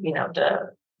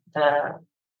 the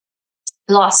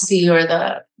philosophy or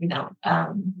the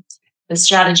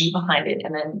strategy behind it,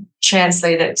 and then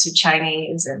translate it to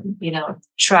Chinese, and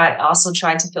try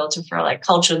to filter for like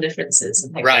cultural differences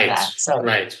and things like that.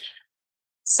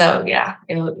 So yeah,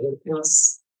 it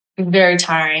was very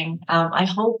tiring. I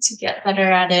hope to get better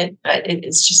at it, but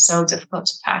it's just so difficult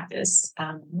to practice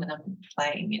when I'm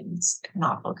playing and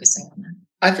not focusing on that.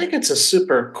 I think it's a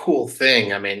super cool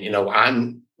thing.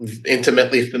 I'm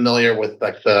intimately familiar with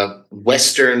like the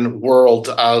Western world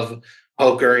of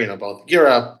poker, both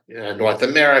Europe, North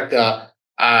America.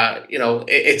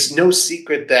 It's no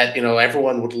secret that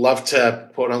everyone would love to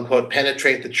quote unquote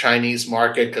penetrate the Chinese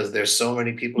market because there's so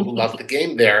many people who love the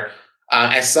game there.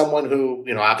 As someone who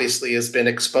obviously has been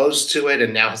exposed to it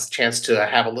and now has a chance to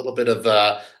have a little bit of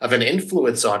an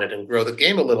influence on it and grow the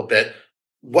game a little bit,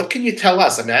 what can you tell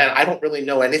us? I mean, I don't really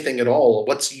know anything at all.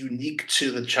 What's unique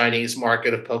to the Chinese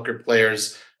market of poker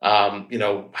players?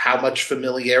 How much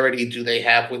familiarity do they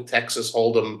have with Texas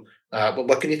Hold'em? But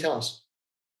what can you tell us?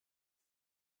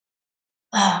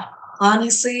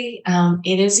 Honestly,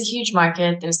 it is a huge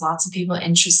market. There's lots of people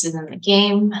interested in the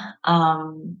game.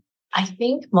 I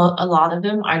think a lot of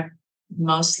them are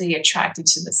mostly attracted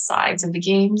to the sides of the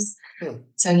games. Hmm,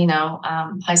 So,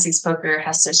 High Stakes Poker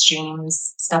has their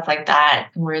streams, stuff like that,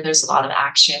 where there's a lot of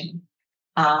action.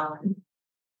 Um,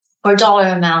 for dollar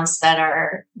amounts that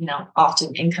are,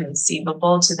 often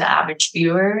inconceivable to the average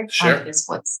viewer, sure. is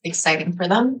what's exciting for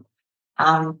them.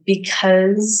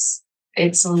 Because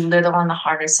it's a little on the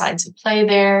harder side to play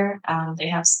there. They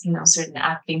have, certain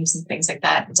app games and things like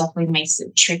that. It definitely makes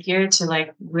it trickier to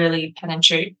like really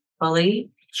penetrate fully.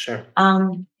 Sure.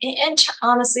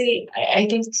 Honestly, I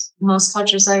think most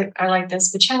cultures are like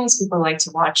this, but Chinese people like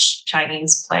to watch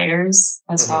Chinese players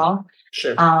as Hmm. well.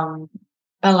 Sure. Um,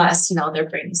 Unless, they're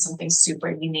bringing something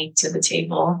super unique to the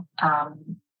table.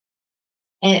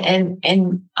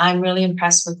 And I'm really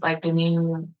impressed with like the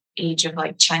new age of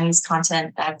like Chinese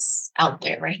content that's out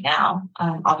there right now.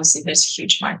 Obviously, there's a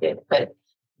huge market, but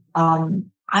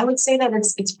I would say that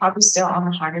it's probably still on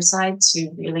the harder side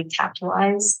to really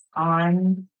capitalize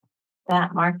on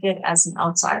that market as an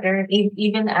outsider,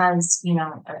 even as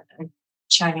a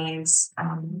Chinese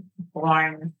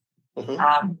born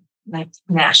Hmm. like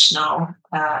national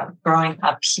growing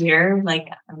up here. Like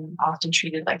I'm often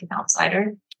treated like an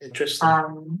outsider. Interesting.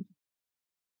 Um,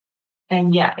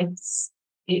 and yeah,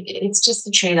 it's just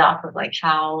the trade-off of like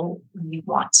how you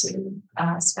want to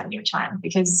spend your time,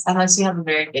 because unless you have a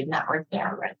very good network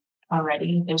there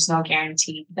already, there's no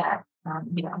guarantee that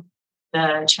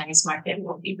the Chinese market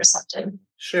will be receptive.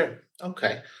 Sure.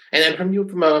 Okay. And then from you,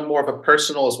 from a more of a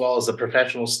personal as well as a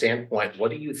professional standpoint,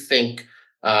 what do you think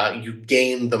you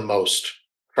gain the most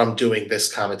from doing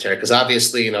this commentary? Because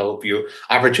obviously, if your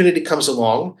opportunity comes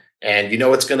along and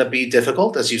it's going to be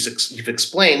difficult, as you've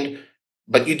explained,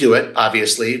 but you do it,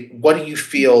 obviously. What do you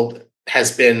feel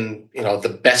has been,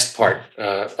 the best part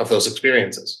of those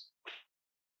experiences?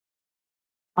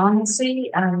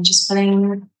 Honestly, just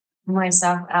putting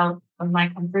myself out of my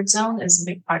comfort zone is a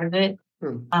big part of it,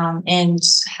 Hmm. and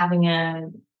having a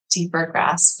deeper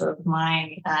grasp of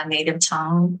my native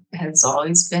tongue has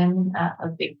always been a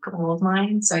big goal of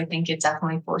mine. So I think it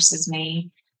definitely forces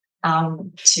me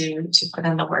to put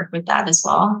in the work with that as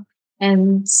well.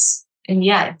 And and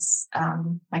yeah, it's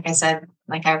like I said,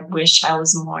 like I wish I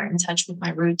was more in touch with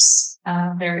my roots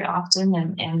very often,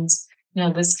 and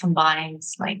this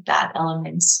combines like that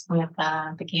element with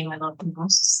the game I love the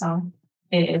most. So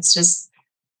it's just,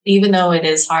 even though it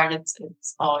is hard, it's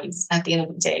always at the end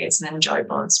of the day, it's an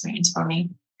enjoyable experience for me.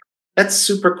 That's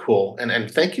super cool,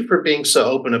 and thank you for being so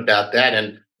open about that.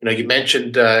 And you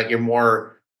mentioned you're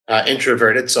more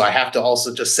introverted, so I have to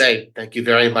also just say thank you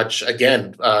very much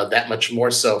again, that much more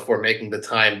so for making the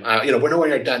time. We're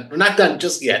nowhere done. We're not done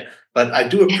just yet, but I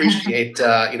do appreciate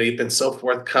you've been so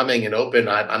forthcoming and open.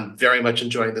 I'm very much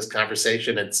enjoying this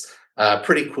conversation. It's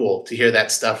pretty cool to hear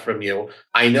that stuff from you.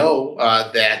 I know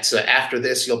that after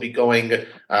this, you'll be going,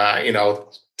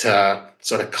 to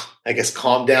sort of, I guess,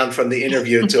 calm down from the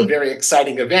interview to a very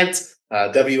exciting event,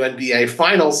 WNBA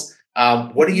Finals.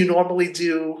 What do you normally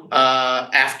do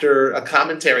after a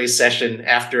commentary session?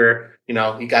 After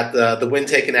you got the wind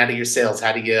taken out of your sails,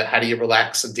 how do you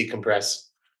relax and decompress?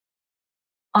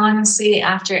 Honestly,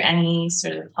 after any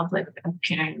sort of public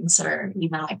appearance or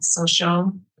even like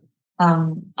social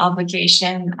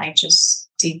obligation, I just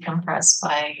decompress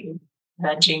by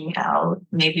vegging out,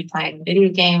 maybe playing video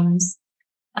games.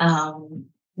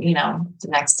 The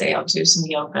next day I'll do some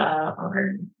yoga,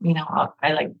 or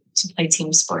I like to play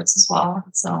team sports as well.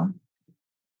 So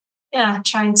yeah,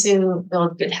 trying to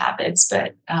build good habits,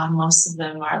 but most of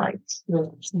them are like with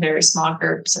very small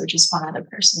groups or just one other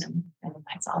person and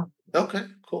myself. Okay,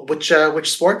 cool. Which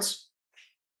sports?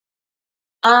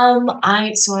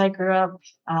 I grew up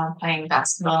playing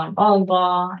basketball and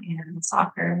volleyball and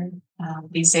soccer.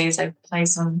 These days I play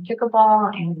some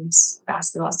pickleball and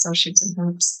basketball associates and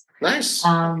hoops. Nice.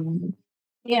 Um,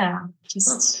 yeah, Huh.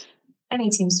 just any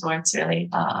team sports really.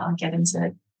 I'll get into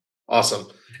it. Awesome.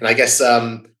 And I guess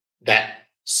that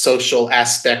social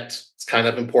aspect It's kind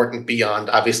of important beyond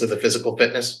obviously the physical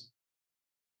fitness.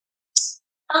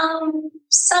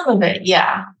 Some of it,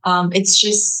 yeah.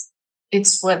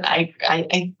 It's what I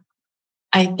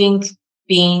think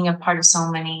being a part of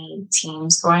so many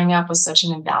teams growing up was such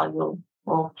an invaluable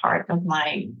part of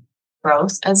my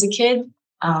growth as a kid.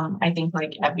 I think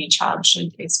like every child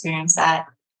should experience that.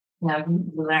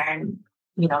 You learn,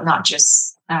 not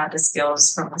just the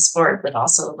skills from the sport, but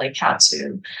also like how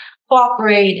to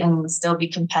cooperate and still be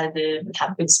competitive and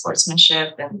have good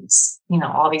sportsmanship and,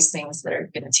 all these things that are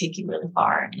going to take you really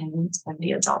far in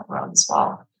the adult world as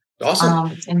well.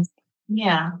 Awesome. And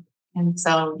yeah, and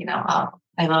so,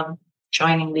 I love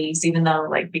joining leagues, even though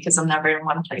like, because I'm never in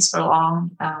one place for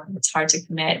long, it's hard to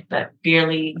commit, but beer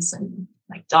leagues and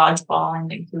like dodgeball in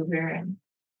Vancouver and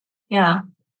yeah,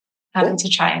 having Cool. to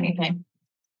try anything.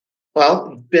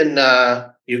 Well,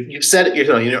 you've said it,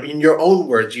 in your own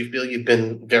words, you feel you've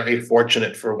been very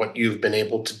fortunate for what you've been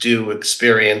able to do,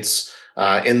 experience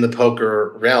in the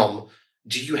poker realm.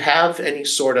 Do you have any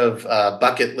sort of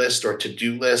bucket list or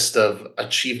to-do list of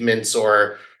achievements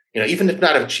or, even if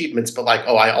not achievements, but like,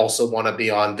 oh, I also want to be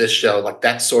on this show, like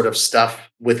that sort of stuff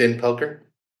within poker?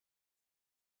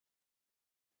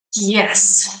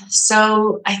 Yes.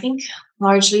 So I think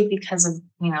largely because of,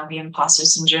 the imposter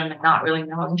syndrome and not really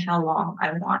knowing how long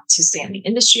I want to stay in the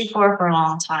industry for a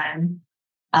long time.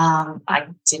 I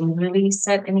didn't really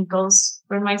set any goals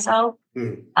for myself.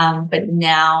 Hmm. But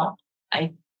now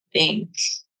I think,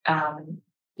 um,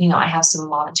 I have some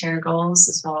monetary goals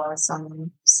as well as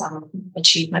some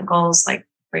achievement goals like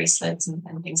bracelets and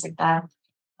things like that.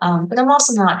 But I'm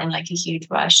also not in like a huge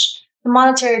rush. The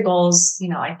monetary goals,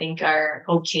 I think are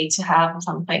okay to have if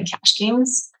I'm playing cash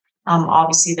games.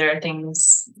 Obviously, there are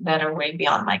things that are way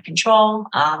beyond my control,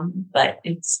 but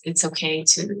it's okay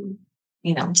to,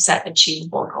 set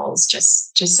achievable goals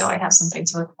just so I have something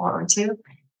to look forward to.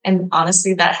 And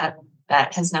honestly, that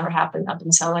has never happened up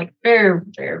until like very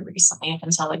very recently, up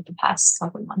until like the past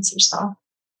couple of months or so.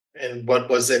 And what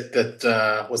was it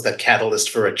that was that catalyst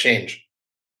for a change?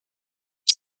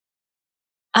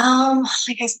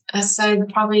 Like I said,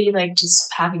 probably like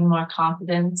just having more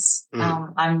confidence. Hmm.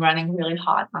 I'm running really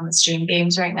hot on the stream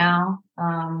games right now.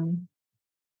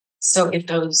 So if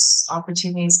those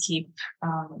opportunities keep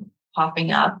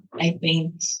popping up, I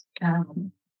think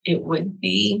um, it would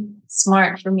be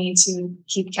smart for me to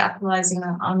keep capitalizing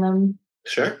on them.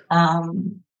 Sure.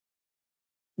 Um,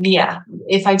 yeah,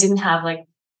 if I didn't have like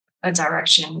a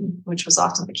direction, which was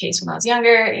often the case when I was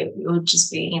younger, it would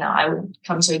just be, I would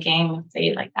come to a game if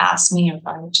they like asked me, or if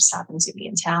I would just happen to be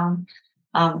in town.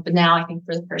 But now I think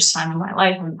for the first time in my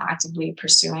life, I'm actively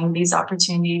pursuing these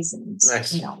opportunities and,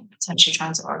 Nice. potentially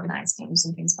trying to organize games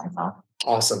and things myself.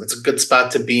 Awesome. It's a good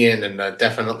spot to be in, and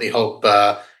definitely hope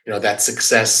that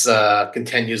success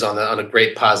continues on a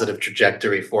great positive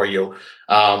trajectory for you.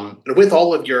 With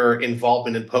all of your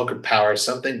involvement in Poker Power,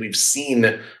 something we've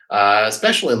seen,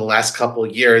 especially in the last couple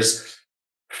of years,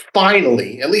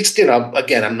 finally, at least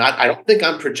again, I don't think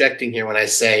I'm projecting here when I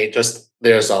say just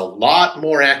there's a lot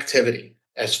more activity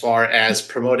as far as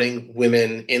promoting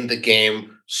women in the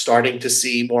game, starting to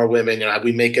see more women.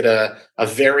 We make it a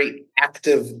very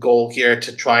active goal here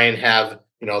to try and have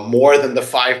more than the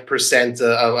 5%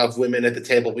 of women at the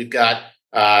table. We've got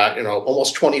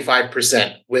almost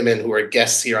 25% women who are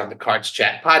guests here on the Cards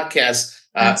Chat podcast.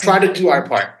 That's Try to do our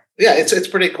incredible. part. Yeah, it's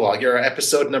pretty cool. You're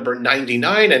episode number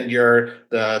 99, and you're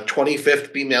the 25th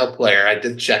female player. I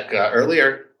did check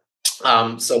earlier.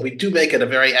 So we do make it a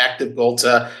very active goal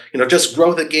to just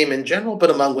grow the game in general,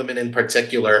 but among women in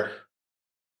particular.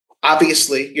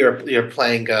 Obviously, you're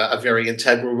playing a very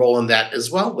integral role in that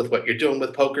as well with what you're doing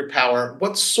with Poker Power.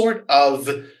 What sort of,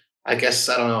 I guess,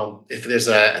 I don't know if there's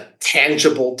a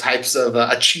tangible types of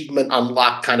achievement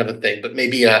unlock kind of a thing, but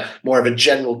maybe a more of a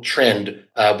general trend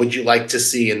would you like to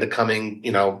see in the coming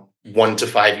 1 to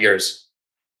 5 years?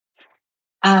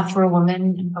 For a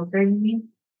woman in poker, you mean?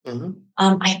 Hmm.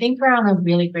 I think we're on a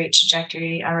really great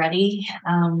trajectory already.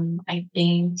 I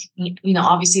think,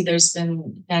 obviously there's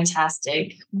been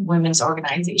fantastic women's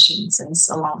organizations since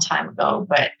a long time ago,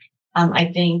 but I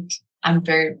think I'm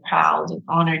very proud and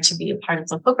honored to be a part of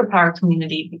the Poker Power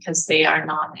community because they are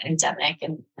non-endemic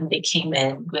and they came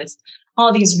in with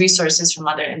all these resources from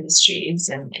other industries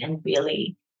and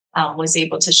really was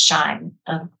able to shine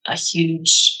a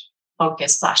huge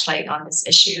focus flashlight on this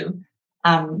issue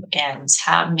and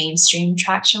have mainstream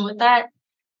traction with that.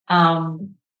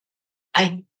 Um,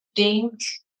 I think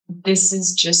this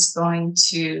is just going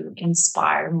to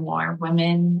inspire more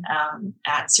women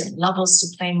at certain levels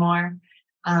to play more.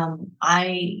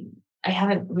 I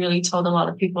haven't really told a lot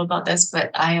of people about this,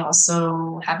 but I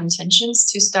also have intentions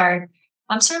to start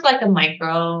I'm sort of like a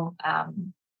micro,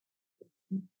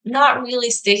 not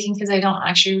really staking because I don't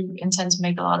actually intend to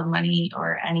make a lot of money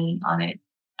or any on it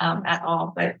at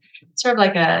all, but sort of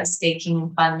like a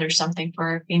staking fund or something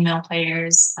for female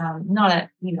players, not at,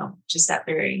 just at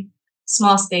very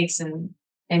small stakes and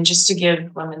just to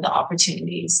give women the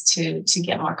opportunities to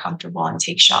get more comfortable and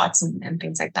take shots and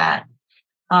things like that.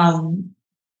 Um,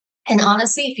 and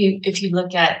honestly, if you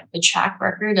look at the track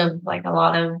record of like a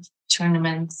lot of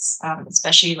tournaments,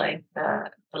 especially like the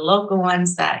local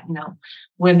ones that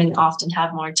women often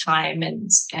have more time and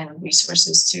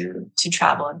resources to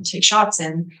travel and take shots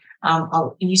in,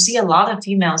 you see a lot of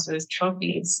females with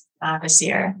trophies this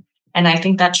year, and I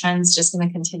think that trend's just going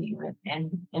to continue,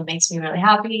 and it makes me really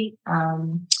happy.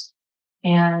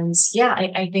 And yeah,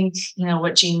 I think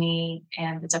what Jamie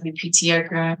and the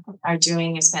WPT are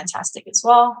doing is fantastic as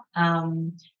well.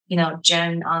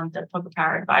 Jen on the Poker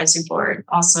Power Advisory Board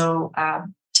also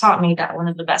taught me that one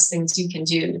of the best things you can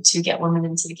do to get women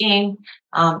into the game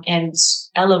and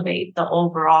elevate the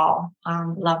overall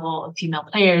level of female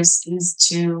players is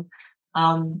to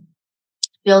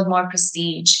build more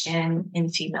prestige in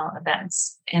female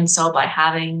events. And so by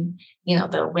having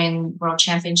the Win World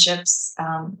Championships,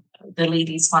 the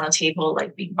ladies final table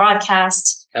like being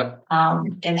broadcast, yep.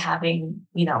 And having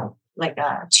like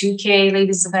a 2K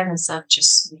ladies event instead of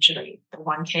just usually the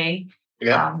 1K.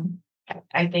 Yeah.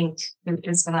 I think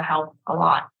it's going to help a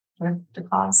lot with the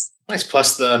cause. Nice.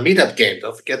 Plus the meetup game.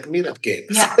 Don't forget the meetup game.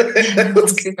 Yeah,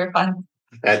 it's super fun.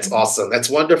 That's awesome. That's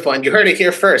wonderful. And you heard it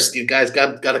here first. You guys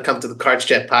got to come to the Cards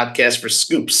Chat podcast for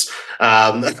scoops.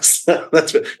 That's no,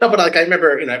 but like I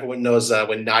remember, everyone knows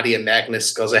when Nadia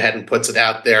Magnus goes ahead and puts it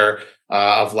out there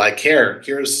of like,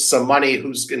 here's some money.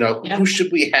 Who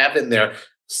should we have in there?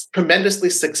 Tremendously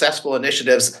successful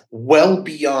initiatives, well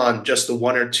beyond just the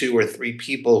 1 or 2 or 3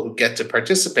 people who get to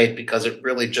participate, because it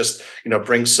really just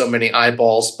brings so many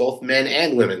eyeballs, both men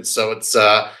and women. So it's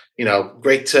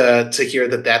great to hear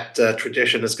that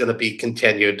tradition is going to be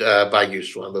continued by you,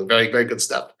 Xuanlu. Very, very good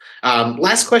stuff.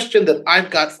 Last question that I've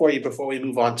got for you before we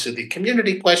move on to the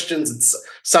community questions. It's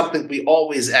something we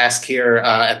always ask here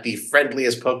at the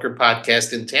Friendliest Poker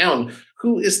Podcast in town.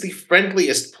 Who is the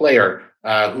friendliest player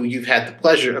who you've had the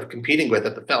pleasure of competing with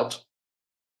at the Felt?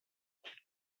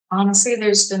 Honestly,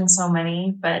 there's been so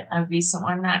many, but a recent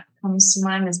one that comes to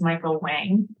mind is Michael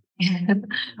Wang.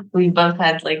 We both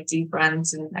had like deep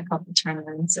runs in a couple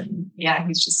tournaments, and yeah,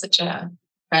 he's just such a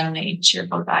friendly,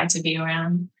 cheerful guy to be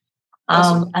around.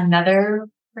 Awesome. Another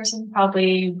person,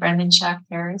 probably Brendan Shack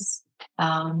Harris,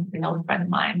 an old friend of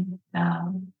mine,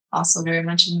 also very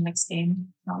much in the mixed game.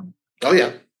 Oh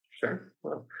yeah, sure.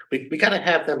 Well, we gotta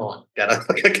have them on.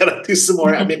 Gotta do some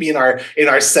more. Maybe in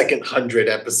our second 100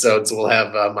 episodes, we'll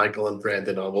have Michael and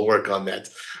Brandon on. We'll work on that.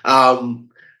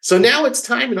 So now it's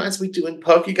time, as we do in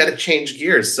Poke, you got to change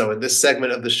gears. So in this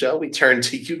segment of the show, we turn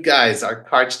to you guys, our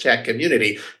Cards Chat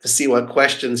community, to see what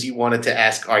questions you wanted to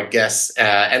ask our guests.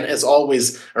 And as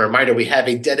always, a reminder, we have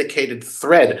a dedicated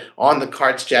thread on the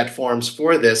Cards Chat forums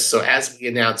for this. So as we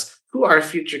announce who our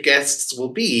future guests will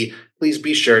be, please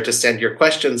be sure to send your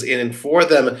questions in. And for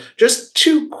them, just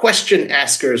 2 question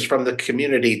askers from the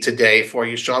community today for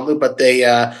you, Xuanlu, but they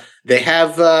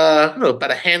have about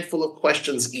a handful of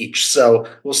questions each. So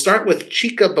we'll start with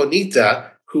Chica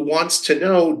Bonita, who wants to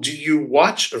know, do you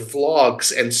watch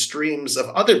vlogs and streams of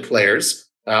other players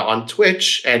on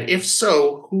Twitch? And if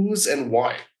so, whose and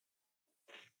why?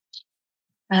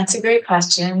 That's a great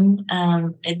question.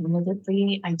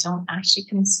 Admittedly, I don't actually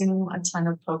consume a ton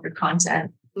of poker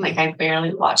content. Like I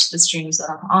barely watch the streams that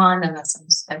I'm on unless I'm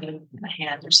studying in a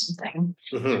hand or something.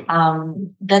 Mm-hmm.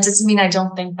 That doesn't mean I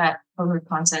don't think that poker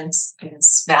content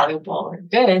is valuable or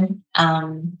good.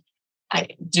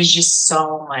 There's just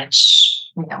so much,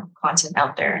 content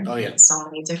out there in so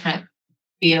many different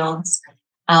fields.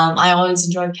 I always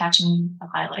enjoy catching the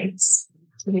highlights,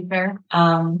 to be fair.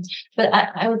 But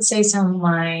I would say some of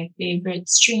my favorite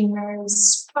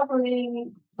streamers,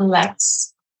 probably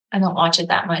Lex. I don't watch it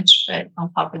that much, but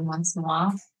I'll pop in once in a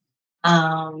while.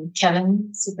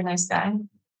 Kevin, super nice guy.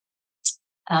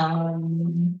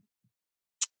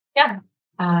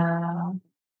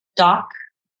 Doc,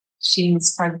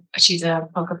 she's a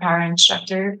Poker Power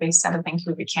instructor based out of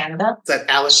Vancouver, Canada. Is that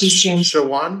Alex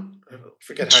Shawan?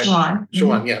 Forget how Shawan.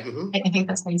 Shawan, yeah. Mm-hmm. I think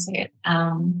that's how you say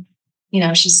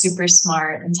it. She's super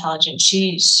smart, intelligent.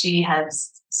 She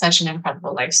has such an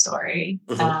incredible life story.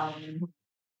 Mm-hmm.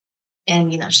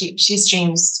 And she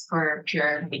streams for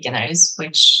pure beginners,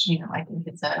 which I think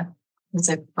it's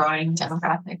a growing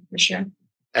demographic for sure.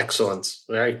 Excellent,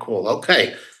 very cool.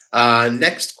 Okay,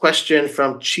 next question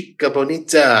from Chica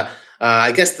Bonita.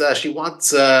 I guess she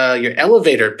wants your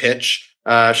elevator pitch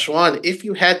Schwan, if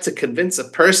you had to convince a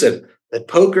person that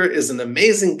poker is an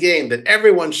amazing game that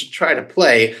everyone should try to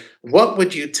play, what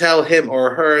would you tell him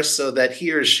or her so that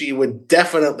he or she would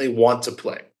definitely want to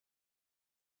play?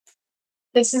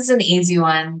 This is an easy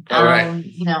one. All right.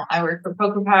 I work for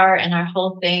Poker Power, and our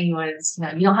whole thing was,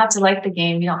 you don't have to like the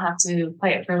game, you don't have to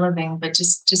play it for a living, but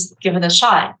just give it a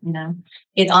shot.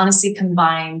 It honestly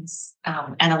combines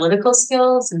analytical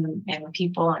skills and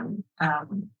people and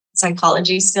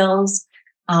psychology skills.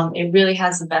 It really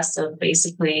has the best of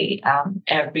basically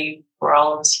every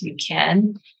world you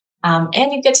can,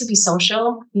 and you get to be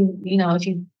social. If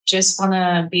you just want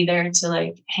to be there to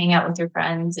like hang out with your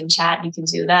friends and chat, you can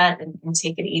do that and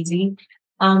take it easy.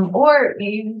 Or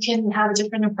you can have a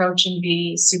different approach and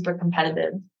be super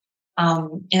competitive.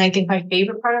 And I think my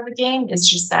favorite part of the game is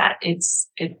just that it's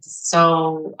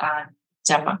so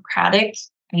democratic.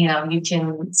 You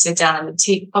can sit down at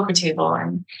the poker table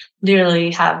and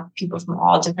literally have people from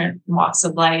all different walks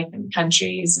of life and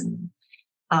countries and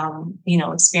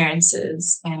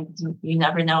experiences, and you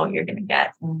never know what you're going to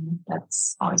get. And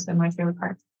that's always been my favorite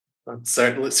part. It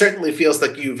certainly feels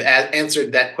like you've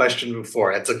answered that question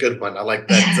before. That's a good one. I like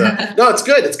that. No, it's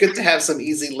good. It's good to have some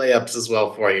easy layups as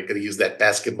well for you. Going to use that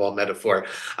basketball metaphor.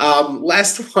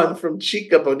 Last one from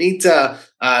Chica Bonita.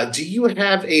 Do you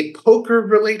have a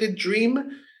poker-related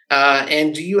dream?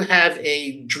 And do you have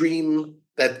a dream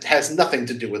that has nothing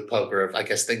to do with poker? Of, I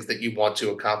guess, things that you want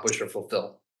to accomplish or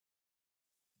fulfill?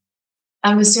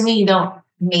 I'm assuming you don't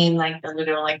mean like the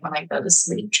literal, like when I go to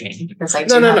sleep dream, because I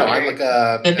No, do no, have no. I'm like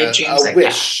vivid dreams a like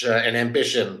wish, an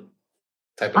ambition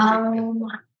type of dream.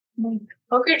 My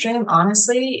poker dream,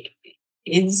 honestly,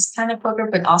 is kind of poker,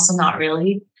 but also not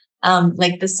really.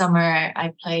 Like this summer,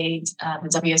 I played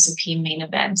the WSOP main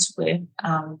event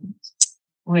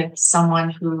with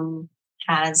someone who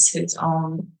has his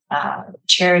own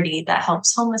charity that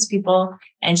helps homeless people,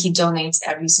 and he donates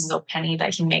every single penny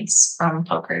that he makes from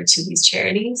poker to these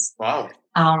charities. Wow.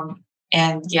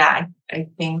 And yeah, I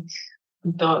think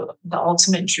the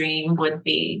ultimate dream would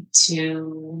be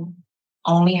to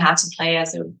only have to play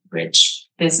as a rich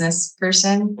business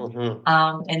person,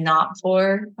 and not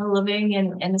for a living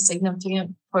and a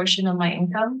significant portion of my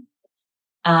income.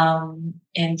 And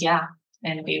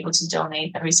be able to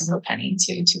donate every single penny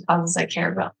to causes I care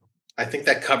about. I think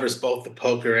that covers both the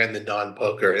poker and the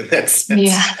non-poker in that sense.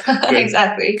 Yeah,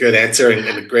 exactly. Good answer and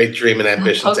a great dream and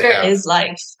ambition poker to have. Is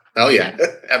life. Oh, yeah,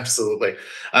 absolutely.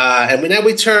 And now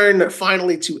we turn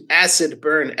finally to Acid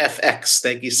Burn FX.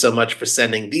 Thank you so much for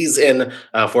sending these in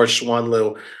for Schwan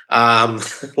Liu.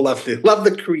 Love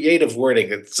the creative wording.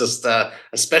 It's just a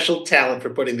special talent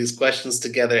for putting these questions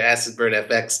together, Acid Burn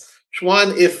FX.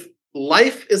 Schwan, if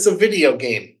life is a video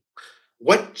game,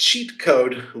 what cheat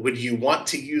code would you want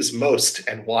to use most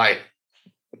and why?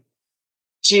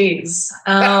 Jeez.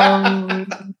 I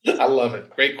love it.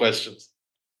 Great questions.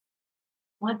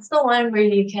 What's the one where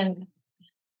you can...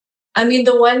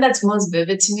 the one that's most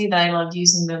vivid to me that I loved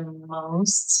using the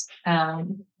most,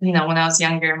 when I was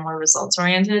younger and more results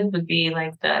oriented, would be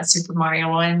like the Super Mario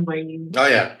one where you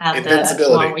have the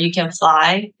one where you can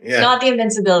fly. Yeah. Not the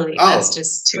invincibility, that's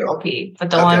just too OP. But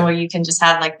the one where you can just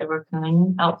have like the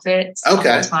raccoon outfit the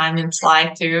whole time and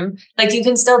fly through. Like you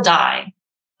can still die,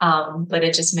 but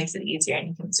it just makes it easier and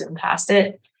you can zoom past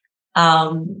it.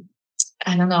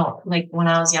 I don't know, like when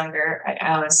I was younger,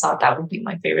 I always thought that would be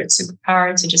my favorite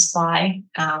superpower, to just fly.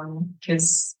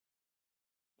 Because,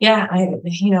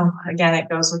 again, it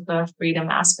goes with the freedom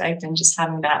aspect and just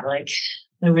having that like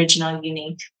original,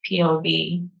 unique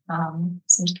POV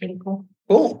seems pretty cool.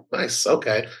 Cool. Nice.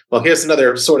 Okay. Well, here's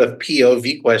another sort of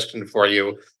POV question for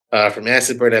you from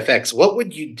Acid Burn FX. What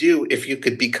would you do if you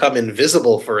could become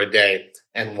invisible for a day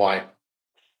and why?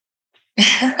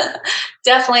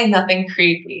 Definitely nothing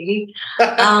creepy.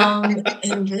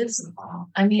 Invisible.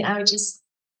 I would just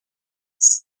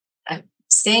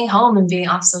staying home and being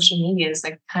off social media is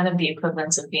like kind of the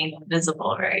equivalent of being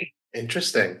invisible, right?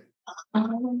 Interesting.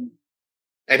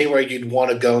 Anywhere you'd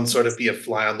want to go and sort of be a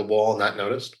fly on the wall, not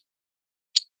noticed?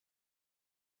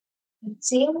 It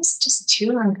seems just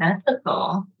too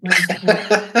unethical.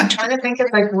 I'm trying to think of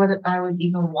like what I would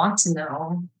even want to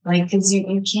know, like because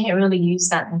you can't really use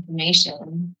that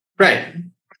information. Right.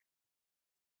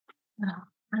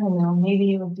 I don't know.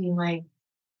 Maybe it would be like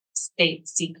state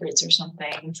secrets or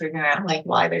something, figuring out like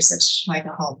why there's such like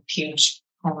a whole huge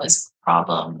homeless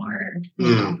problem, or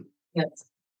if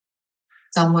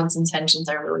someone's intentions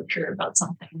are really pure about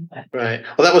something. But right.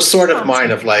 Well, that was sort of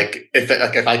mine. Of like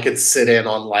if I could sit in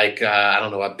on like I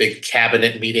don't know, a big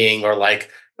cabinet meeting, or like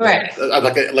like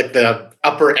the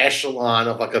upper echelon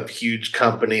of like a huge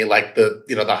company, like the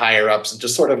the higher ups, and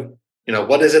just sort of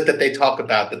what is it that they talk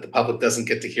about that the public doesn't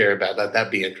get to hear about?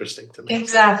 That'd be interesting to me.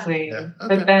 Exactly. Yeah.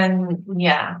 Okay. But then,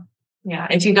 yeah.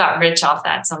 If you got rich off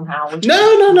that somehow, which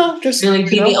no, just really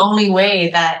be the only way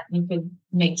that you could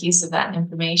make use of that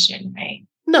information, right?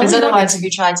 No, because otherwise, if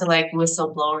you tried to like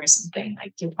whistleblow or something,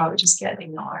 like you'd probably just get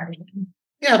ignored.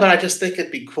 Yeah, but I just think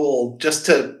it'd be cool just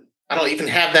to, I don't even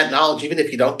have that knowledge, even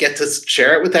if you don't get to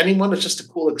share it with anyone. It's just a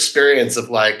cool experience of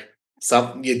like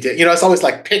something you did. It's always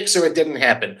like pics or it didn't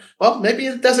happen. Well, maybe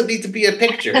it doesn't need to be a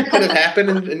picture. It could have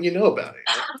happened and you know about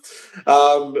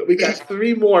it. We got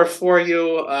 3 more for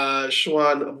you,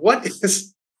 Schwan. What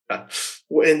is,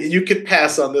 and you could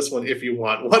pass on this one if you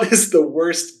want. What is the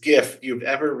worst gift you've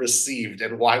ever received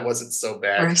and why was it so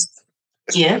bad? Worst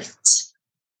gift?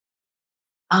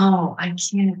 Oh, I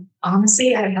can't.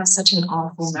 Honestly, I have such an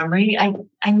awful memory.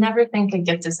 I never think a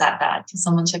gift is that bad because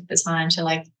someone took the time to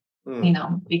like,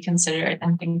 be considerate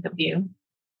and think of you.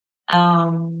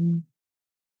 I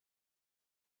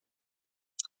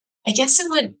guess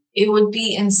it would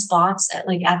be in spots at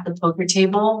the poker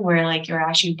table where like you're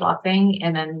actually bluffing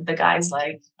and then the guy's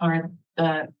like, or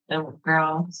the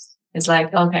girl is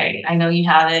like, okay, I know you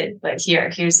have it, but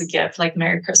here's the gift, like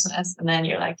Merry Christmas. And then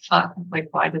you're like, fuck, like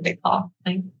why did they call?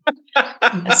 Like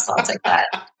spots like that.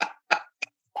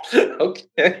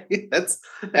 Okay,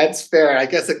 that's fair. I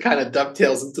guess it kind of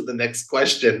dovetails into the next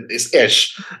question,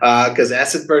 because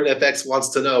Acid Burn FX wants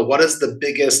to know, what is the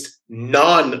biggest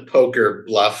non-poker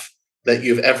bluff that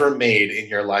you've ever made in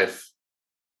your life?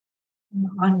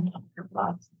 Non-poker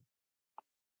bluff.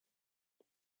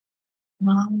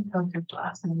 Non-poker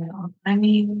bluff. I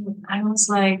mean, I was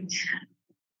like,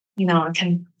 a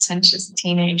contentious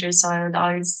teenager, so I would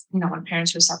always, my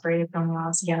parents were separated from when I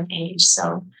was a young age,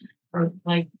 so for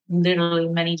like literally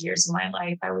many years of my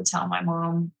life, I would tell my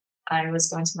mom I was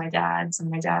going to my dad's and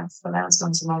my dad thought I was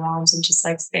going to my mom's and just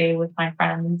like stay with my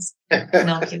friends.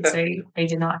 Kids, they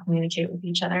did not communicate with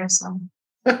each other. So.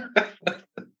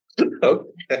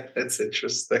 Okay, that's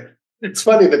interesting. It's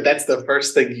funny that that's the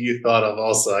first thing you thought of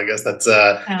also. I guess that's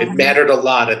it mattered a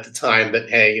lot at the time that,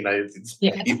 hey,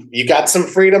 you got some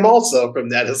freedom also from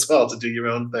that as well to do your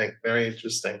own thing. Very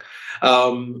interesting.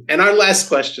 And our last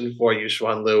question for you,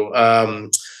 Schwan Liu.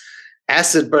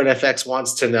 Acid Burn FX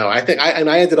wants to know, I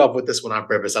ended up with this one on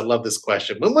purpose. I love this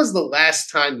question. When was the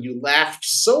last time you laughed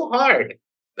so hard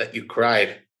that you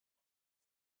cried?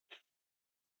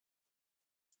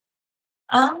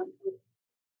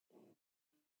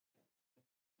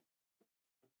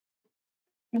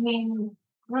 I mean,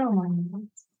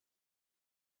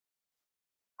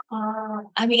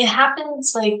 it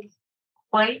happens like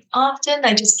quite often.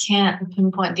 I just can't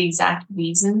pinpoint the exact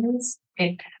reasons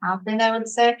it happened, I would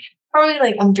say. Probably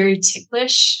like I'm very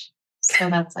ticklish. So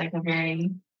that's like a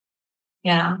very,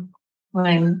 when,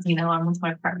 I'm with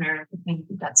my partner, I think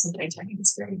that's a very technical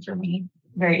experience for me.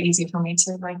 Very easy for me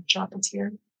to like drop a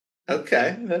tear.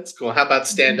 Okay, that's cool. How about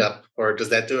stand up? Or does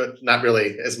that do it? Not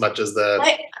really as much as the...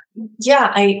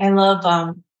 I love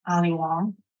Ali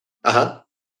Wong.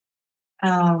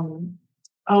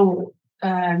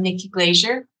 Nikki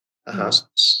Glaser.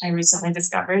 I recently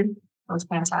discovered. It was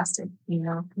fantastic,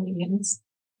 comedians.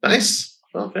 Nice.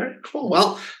 Well, very cool.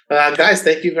 Well, guys,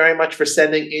 thank you very much for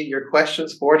sending in your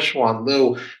questions for Schwan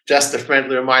Liu. Just a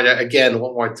friendly reminder, again,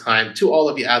 one more time, to all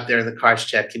of you out there in the Cards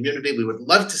Chat community, we would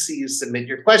love to see you submit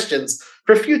your questions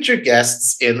for future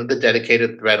guests in the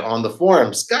dedicated thread on the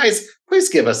forums. Guys, please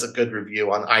give us a good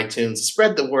review on iTunes.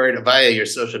 Spread the word via your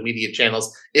social media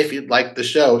channels if you'd like the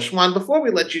show. Schwan, before we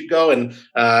let you go and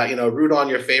root on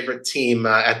your favorite team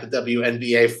at the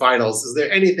WNBA Finals, is there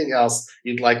anything else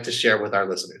you'd like to share with our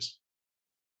listeners?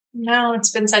 No,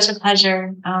 it's been such a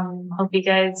pleasure. Hope you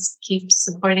guys keep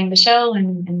supporting the show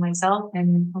and myself,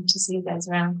 and hope to see you guys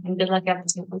around. And good luck at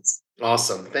the tables.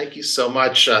 Awesome. Thank you so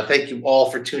much. Thank you all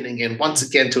for tuning in once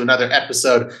again to another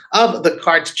episode of the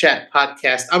Cards Chat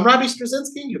podcast. I'm Robbie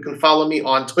Straczynski. You can follow me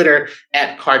on Twitter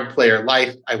at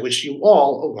CardPlayerLife. I wish you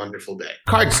all a wonderful day.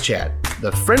 Cards Chat,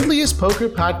 the friendliest poker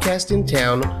podcast in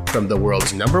town from the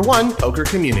world's #1 poker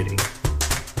community.